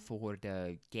that's it for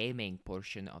the gaming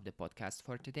portion of the podcast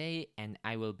for today, and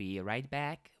I will be right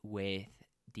back with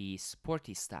the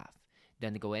sporty stuff.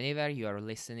 Don't go anywhere, you are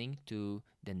listening to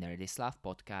the Nerdy Slav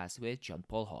podcast with John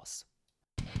Paul Hoss.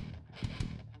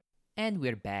 And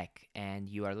we're back, and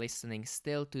you are listening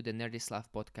still to the Nerdy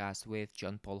Slav podcast with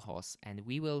John Paul Hoss, and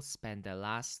we will spend the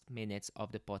last minutes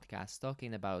of the podcast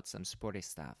talking about some sporty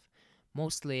stuff.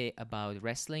 Mostly about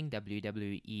wrestling,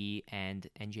 WWE, and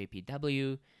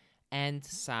NJPW, and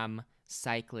some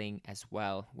cycling as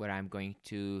well, where I'm going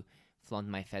to flaunt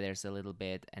my feathers a little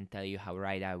bit and tell you how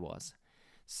right I was.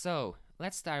 So,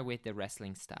 let's start with the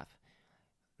wrestling stuff.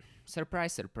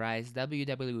 Surprise, surprise,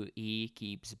 WWE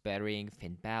keeps burying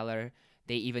Finn Balor.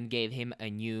 They even gave him a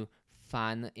new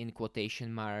fun, in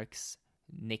quotation marks,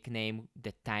 nickname,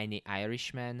 the Tiny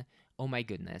Irishman. Oh my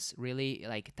goodness, really?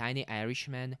 Like, Tiny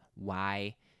Irishman?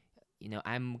 Why?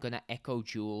 I'm gonna echo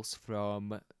Jules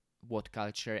from What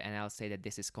Culture, and I'll say that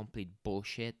this is complete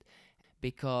bullshit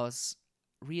because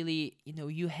really,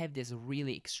 you have this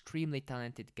really extremely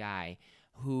talented guy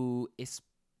who is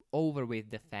over with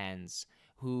the fans,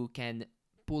 who can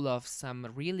pull off some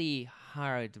really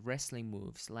hard wrestling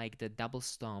moves like the double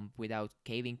stomp without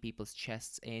caving people's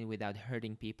chests in, without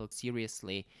hurting people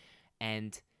seriously,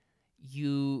 and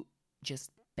you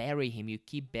just bury him, you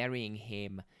keep burying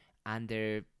him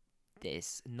under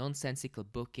this nonsensical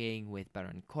booking with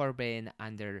Baron Corbin,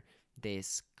 under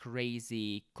this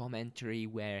crazy commentary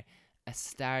where a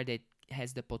star that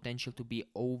has the potential to be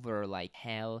over like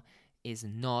hell is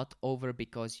not over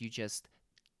because you just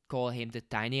call him the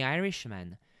Tiny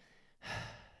Irishman.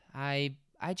 I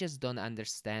just don't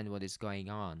understand what is going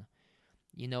on.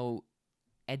 You know,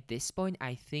 at this point,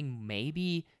 I think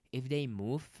maybe if they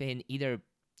move Finn either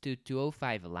to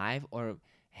 205 Live or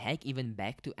heck, even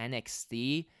back to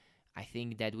NXT, I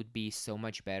think that would be so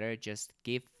much better. Just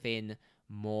give Finn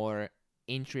more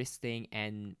interesting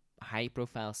and high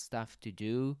profile stuff to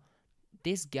do.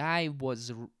 This guy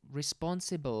was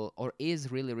responsible, or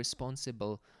is really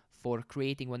responsible, for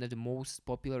creating one of the most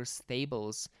popular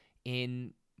stables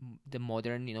in the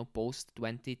modern, post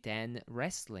 2010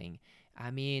 wrestling.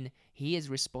 I mean, he is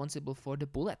responsible for the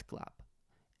Bullet Club,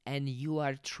 and you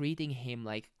are treating him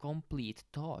like complete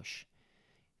tosh.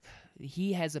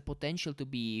 He has a potential to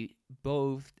be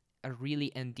both a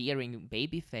really endearing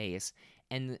babyface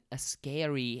and a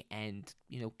scary and,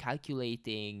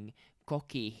 calculating,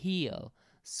 cocky heel.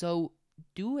 So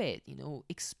do it,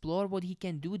 explore what he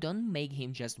can do. Don't make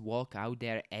him just walk out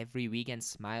there every week and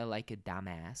smile like a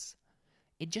dumbass.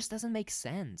 It just doesn't make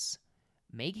sense.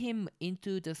 Make him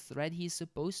into the threat he's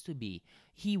supposed to be.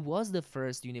 He was the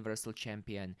first Universal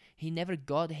Champion. He never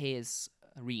got his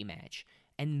rematch.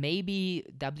 And maybe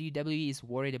WWE is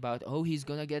worried about, oh, he's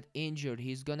gonna get injured.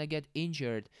 He's gonna get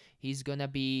injured. He's gonna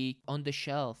be on the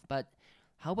shelf. But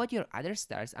how about your other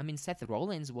stars? I mean, Seth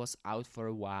Rollins was out for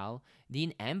a while.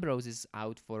 Dean Ambrose is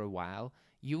out for a while.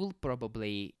 You will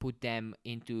probably put them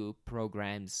into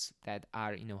programs that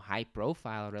are, high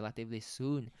profile relatively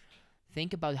soon.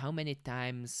 Think about how many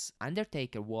times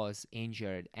Undertaker was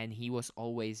injured and he was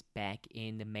always back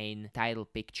in the main title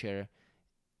picture.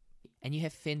 And you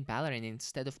have Finn Balor, and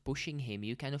instead of pushing him,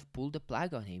 you kind of pull the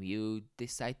plug on him. You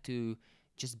decide to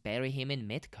just bury him in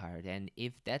mid-card. And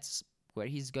if that's where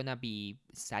he's gonna be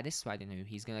satisfied,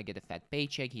 he's gonna get a fat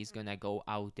paycheck, he's gonna go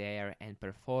out there and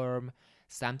perform.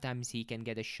 Sometimes he can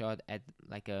get a shot at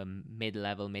like a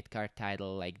mid-level mid-card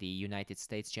title like the United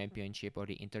States Championship or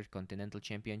the Intercontinental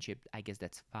Championship. I guess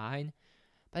that's fine.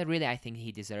 But really, I think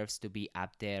he deserves to be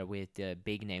up there with the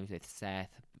big names, with Seth,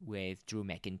 with Drew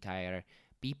McIntyre,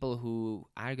 people who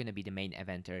are going to be the main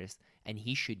eventers, and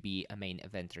he should be a main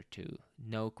eventer too.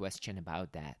 No question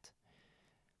about that.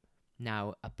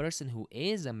 Now, a person who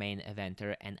is a main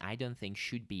eventer and I don't think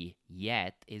should be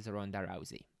yet is Ronda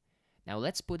Rousey. Now,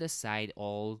 let's put aside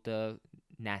all the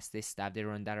nasty stuff that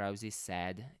Ronda Rousey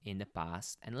said in the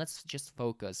past, and let's just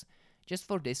focus, just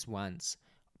for this once,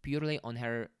 purely on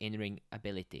her in-ring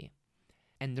ability.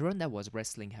 And Ronda was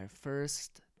wrestling her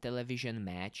first television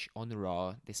match on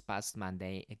Raw this past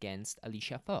Monday against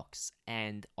Alicia Fox.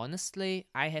 And honestly,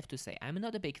 I have to say, I'm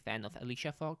not a big fan of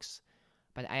Alicia Fox,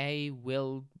 but I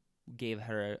will give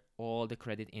her all the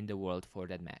credit in the world for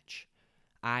that match.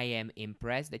 I am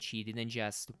impressed that she didn't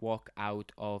just walk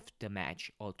out of the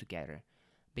match altogether,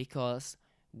 because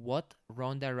what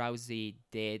Ronda Rousey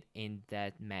did in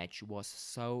that match was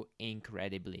so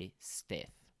incredibly stiff.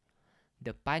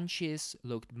 The punches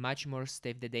looked much more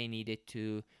stiff than they needed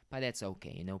to, but that's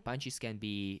okay. Punches can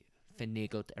be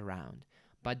finagled around.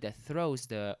 But the throws,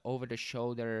 the over the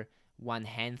shoulder, one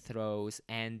hand throws,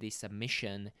 and the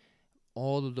submission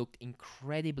all looked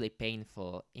incredibly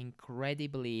painful,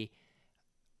 incredibly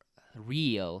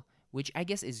real, which I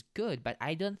guess is good, but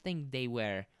I don't think they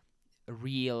were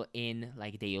real in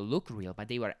like they look real, but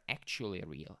they were actually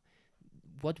real.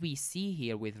 What we see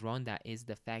here with Ronda is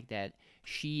the fact that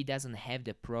she doesn't have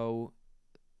the pro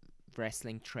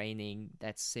wrestling training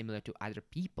that's similar to other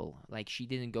people. Like she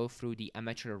didn't go through the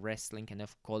amateur wrestling kind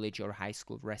of college or high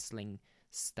school wrestling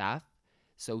stuff.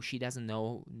 So she doesn't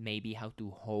know maybe how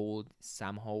to hold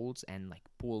some holds and like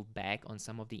pull back on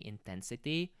some of the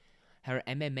intensity. Her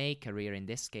MMA career in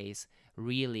this case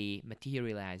really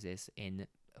materializes in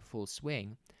full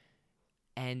swing.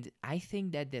 And I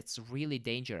think that that's really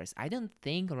dangerous. I don't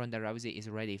think Ronda Rousey is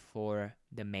ready for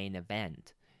the main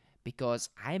event because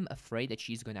I'm afraid that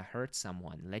she's gonna hurt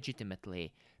someone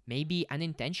legitimately. Maybe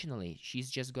unintentionally.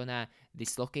 She's just gonna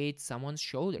dislocate someone's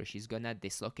shoulder. She's gonna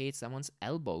dislocate someone's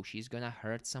elbow. She's gonna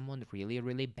hurt someone really,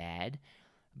 really bad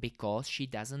because she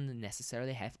doesn't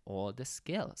necessarily have all the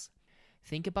skills.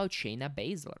 Think about Shayna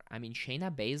Baszler. I mean,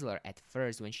 Shayna Baszler at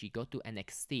first, when she got to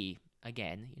NXT,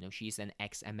 again, she's an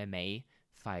ex MMA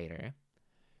fighter,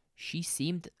 she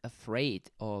seemed afraid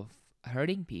of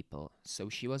hurting people, so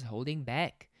she was holding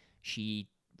back. She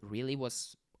really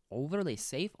was overly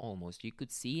safe almost. You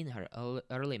could see in her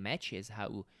early matches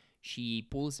how she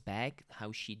pulls back,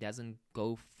 how she doesn't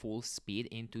go full speed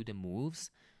into the moves,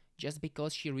 just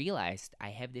because she realized I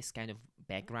have this kind of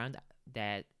background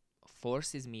that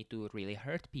forces me to really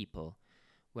hurt people.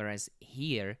 Whereas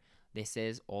here, this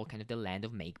is all kind of the land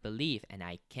of make believe, and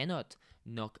I cannot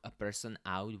knock a person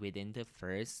out within the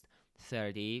first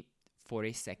 30,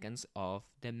 40 seconds of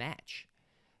the match.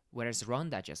 Whereas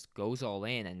Ronda just goes all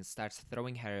in and starts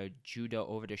throwing her judo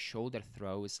over the shoulder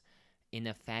throws in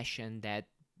a fashion that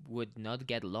would not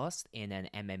get lost in an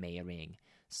MMA ring.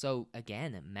 So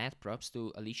again, mad props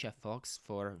to Alicia Fox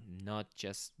for not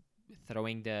just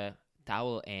throwing the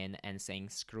towel in and saying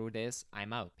screw this,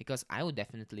 I'm out, because I would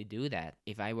definitely do that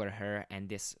if I were her and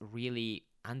this really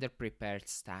underprepared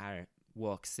star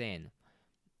walks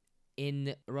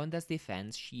in Ronda's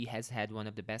defense. She has had one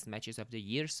of the best matches of the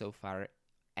year so far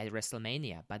at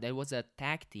WrestleMania, but there was a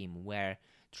tag team where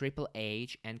Triple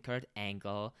H and Kurt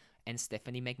Angle and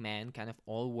Stephanie McMahon kind of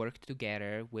all worked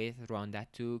together with Ronda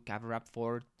to cover up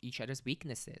for each other's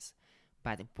weaknesses.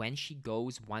 But when she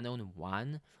goes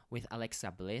one-on-one with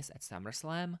Alexa Bliss at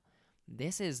SummerSlam,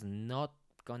 this is not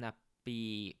gonna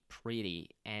be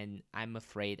pretty, and I'm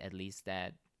afraid at least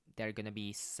that there are gonna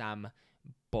be some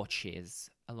botches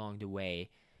along the way.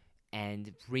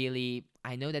 And really,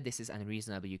 I know that this is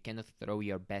unreasonable. You cannot throw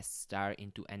your best star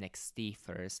into NXT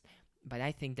first, but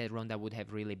I think that Ronda would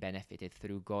have really benefited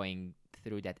through going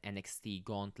through that NXT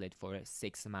gauntlet for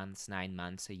 6 months, 9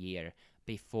 months, a year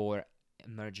before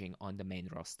emerging on the main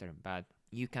roster. But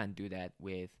you can't do that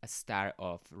with a star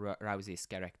of Rousey's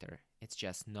character. It's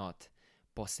just not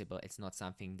possible. It's not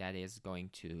something that is going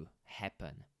to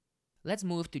happen. Let's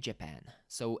move to Japan.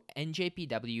 So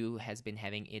NJPW has been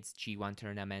having its G1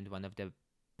 tournament, one of the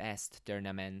best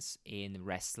tournaments in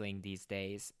wrestling these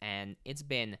days, and it's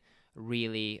been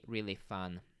really, really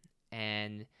fun.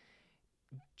 And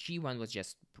G1 was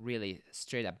just really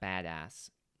straight up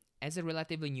badass. As a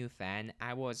relatively new fan,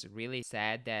 I was really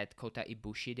sad that Kota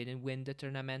Ibushi didn't win the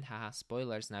tournament. Haha,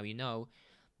 spoilers, now you know.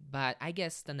 But I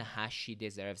guess Tanahashi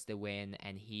deserves the win,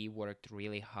 and he worked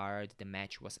really hard. The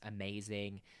match was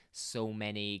amazing. So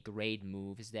many great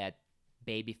moves that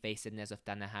babyfaceness of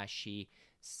Tanahashi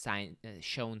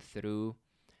shone through.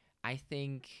 I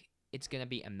think it's gonna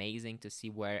be amazing to see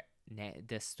where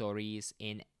the stories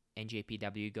in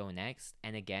NJPW go next.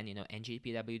 And again,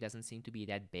 NJPW doesn't seem to be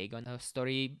that big on the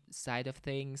story side of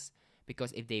things,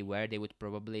 because if they were, they would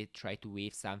probably try to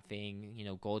weave something,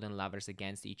 Golden Lovers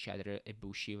against each other,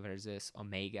 Ibushi versus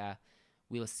Omega.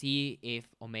 We'll see if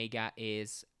Omega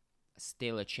is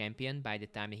still a champion by the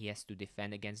time he has to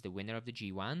defend against the winner of the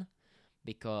G1,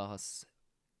 because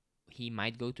he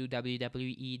might go to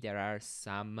WWE. There are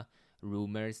some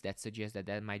rumors that suggest that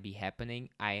that might be happening.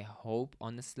 I hope,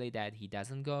 honestly, that he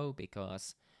doesn't go,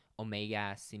 because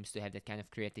Omega seems to have that kind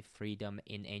of creative freedom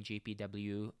in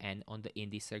NJPW and on the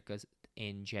indie circus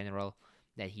in general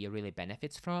that he really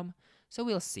benefits from. So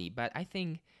we'll see. But I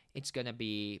think it's gonna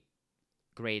be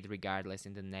great regardless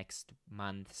in the next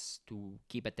months to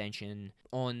keep attention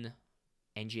on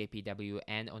NJPW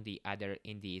and on the other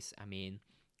indies. I mean,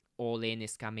 All In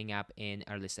is coming up in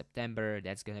early September.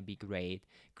 That's gonna be great.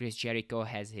 Chris Jericho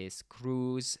has his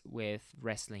cruise with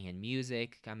wrestling and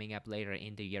music coming up later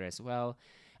in the year as well.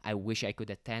 I wish I could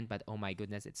attend, but oh my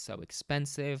goodness, it's so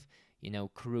expensive.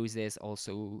 Cruises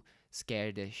also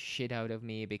scare the shit out of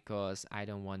me because I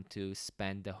don't want to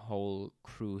spend the whole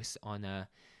cruise on a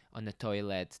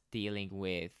toilet dealing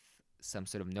with some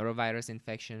sort of norovirus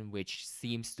infection, which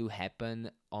seems to happen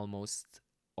almost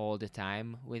all the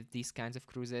time with these kinds of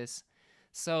cruises.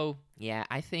 So, yeah,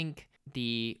 I think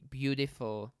the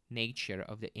beautiful nature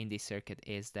of the indie circuit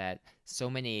is that so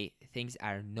many things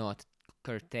are not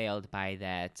curtailed by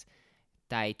that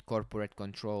tight corporate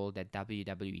control that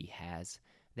WWE has.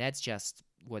 That's just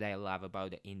what I love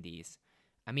about the indies.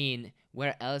 I mean,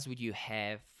 where else would you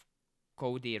have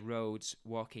Cody Rhodes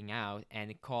walking out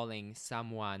and calling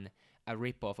someone a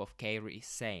ripoff of Kairi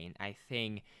Sane? I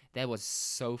think that was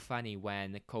so funny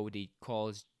when Cody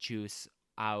calls Juice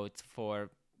out for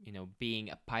being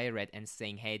a pirate and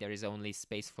saying, hey, there is only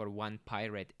space for one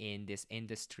pirate in this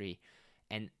industry.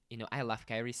 And I love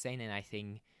Kairi Sane, and I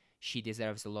think she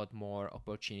deserves a lot more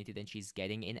opportunity than she's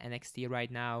getting in NXT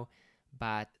right now.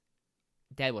 But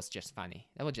that was just funny.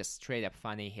 That was just straight up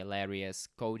funny, hilarious.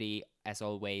 Cody, as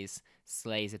always,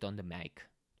 slays it on the mic.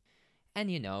 And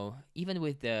even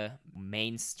with the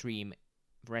mainstream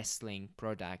wrestling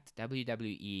product,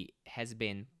 WWE has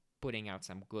been putting out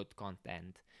some good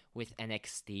content with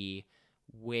NXT,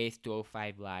 with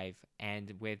 205 Live,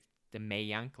 and with the Mae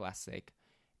Young Classic.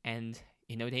 And,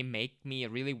 they make me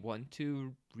really want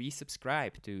to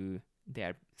resubscribe to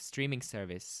their streaming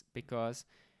service because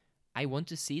I want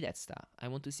to see that stuff. I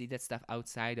want to see that stuff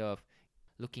outside of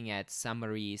looking at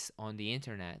summaries on the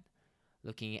internet,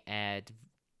 looking at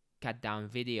cut down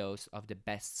videos of the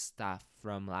best stuff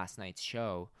from last night's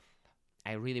show.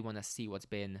 I really want to see what's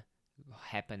been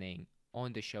happening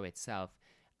on the show itself.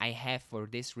 I have, for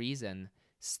this reason,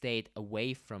 stayed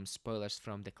away from spoilers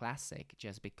from the classic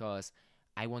just because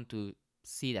I want to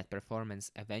see that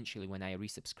performance eventually when I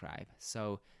resubscribe.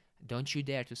 So don't you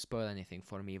dare to spoil anything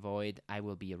for me, Void. I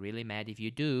will be really mad if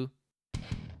you do.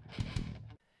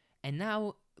 And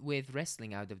now, with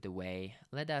wrestling out of the way,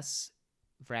 let us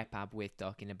wrap up with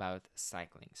talking about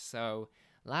cycling. So,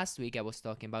 last week I was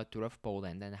talking about Tour of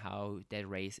Poland and how that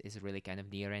race is really kind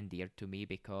of near and dear to me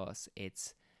because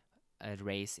it's a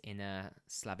race in a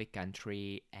Slavic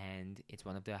country and it's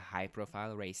one of the high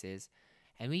profile races.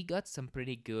 And we got some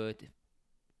pretty good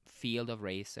field of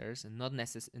racers, not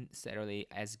necessarily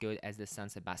as good as the San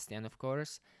Sebastian, of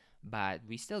course, but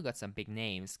we still got some big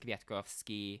names: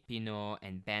 Kwiatkowski, Pinot,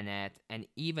 and Bennett, and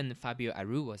even Fabio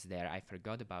Aru was there. I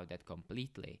forgot about that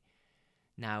completely.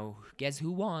 Now, guess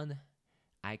who won?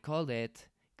 I called it.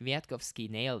 Kwiatkowski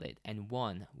nailed it and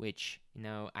won, which,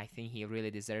 I think he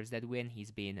really deserves that win.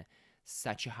 He's been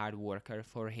such a hard worker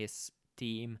for his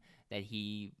team that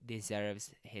he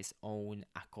deserves his own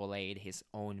accolade, his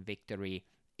own victory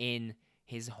in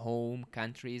his home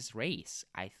country's race.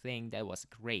 I think that was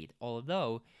great.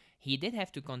 Although he did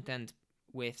have to contend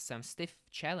with some stiff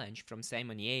challenge from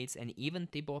Simon Yates and even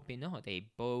Thibaut Pinot. They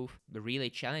both really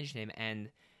challenged him,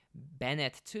 and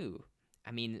Bennett too.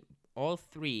 I mean, all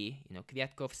three,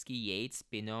 Kwiatkowski, Yates,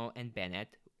 Pinot, and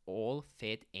Bennett all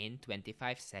fit in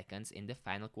 25 seconds in the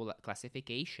final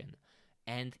classification.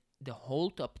 And the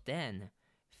whole top 10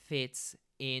 fits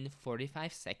in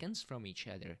 45 seconds from each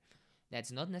other.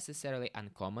 That's not necessarily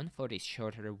uncommon for these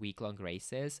shorter week-long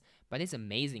races, but it's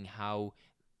amazing how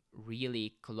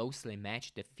really closely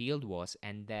matched the field was,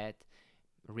 and that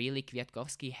really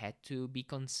Kwiatkowski had to be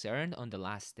concerned on the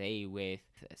last day with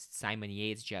Simon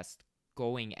Yates just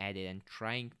going at it and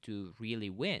trying to really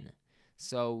win.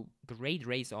 So great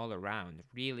race all around,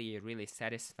 really, really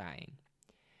satisfying.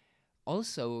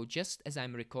 Also, just as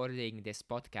I'm recording this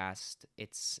podcast,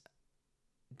 it's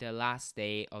the last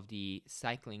day of the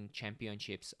cycling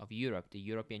championships of Europe. The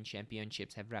European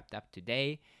championships have wrapped up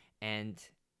today, and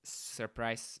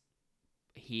surprise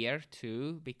here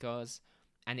too, because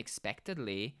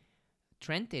unexpectedly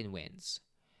Trentin wins.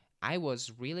 I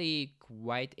was really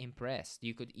quite impressed.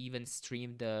 You could even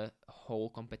stream the whole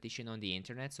competition on the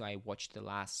internet, so I watched the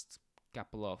last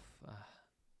couple of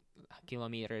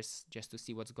kilometers just to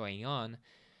see what's going on,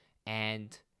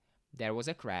 and there was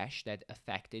a crash that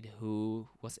affected who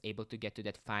was able to get to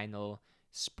that final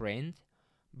sprint,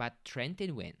 but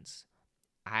Trentin wins.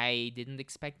 I didn't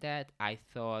expect that. I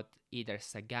thought either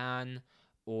Sagan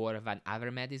or Van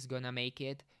Avermaet is gonna make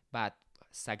it, but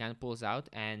Sagan pulls out,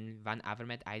 and Van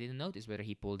Avermaet, I didn't notice whether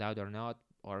he pulled out or not,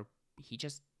 or he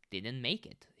just didn't make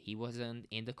it. He wasn't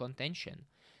in the contention.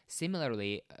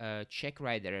 Similarly, Czech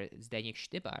rider Zdeněk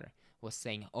Stybar was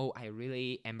saying, "Oh, I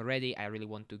really am ready. I really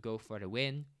want to go for the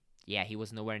win." Yeah, he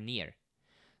was nowhere near.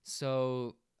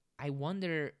 So I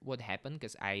wonder what happened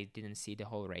because I didn't see the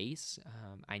whole race.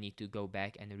 I need to go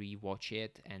back and rewatch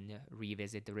it and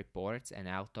revisit the reports, and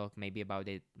I'll talk maybe about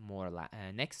it more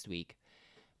next week.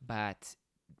 But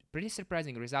pretty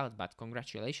surprising result. But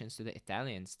congratulations to the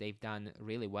Italians. They've done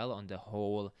really well on the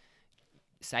whole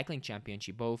cycling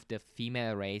championship. Both the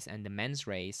female race and the men's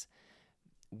race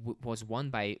was won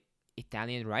by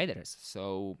Italian riders.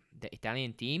 So the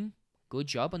Italian team, good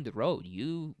job on the road.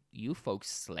 You folks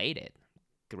slayed it.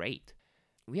 Great.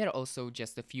 We are also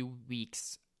just a few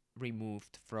weeks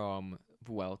removed from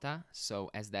Vuelta, so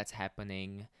as that's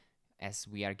happening, as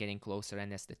we are getting closer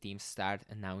and as the teams start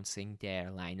announcing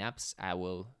their lineups, I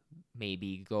will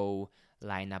maybe go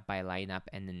lineup by lineup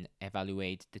and then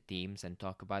evaluate the teams and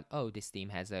talk about, oh, this team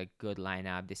has a good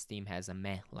lineup, this team has a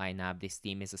meh lineup, this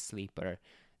team is a sleeper,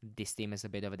 this team is a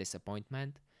bit of a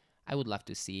disappointment. I would love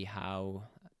to see how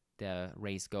the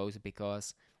race goes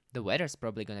because the weather's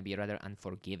probably going to be rather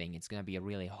unforgiving. It's going to be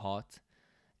really hot,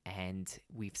 and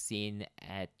we've seen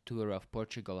at Tour of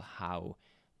Portugal how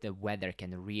the weather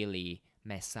can really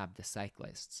mess up the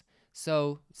cyclists.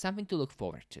 So, something to look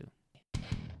forward to.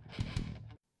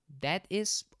 That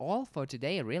is all for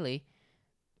today, really.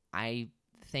 I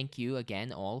thank you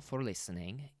again all for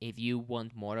listening. If you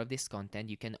want more of this content,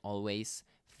 you can always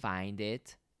find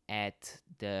it at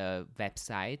the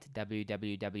website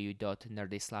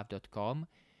www.nerdislav.com.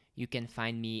 You can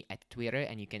find me at Twitter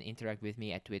and you can interact with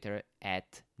me at Twitter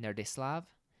at Nerdislav.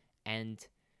 And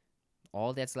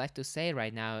all that's left to say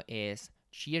right now is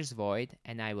cheers, Void,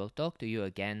 and I will talk to you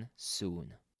again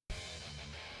soon.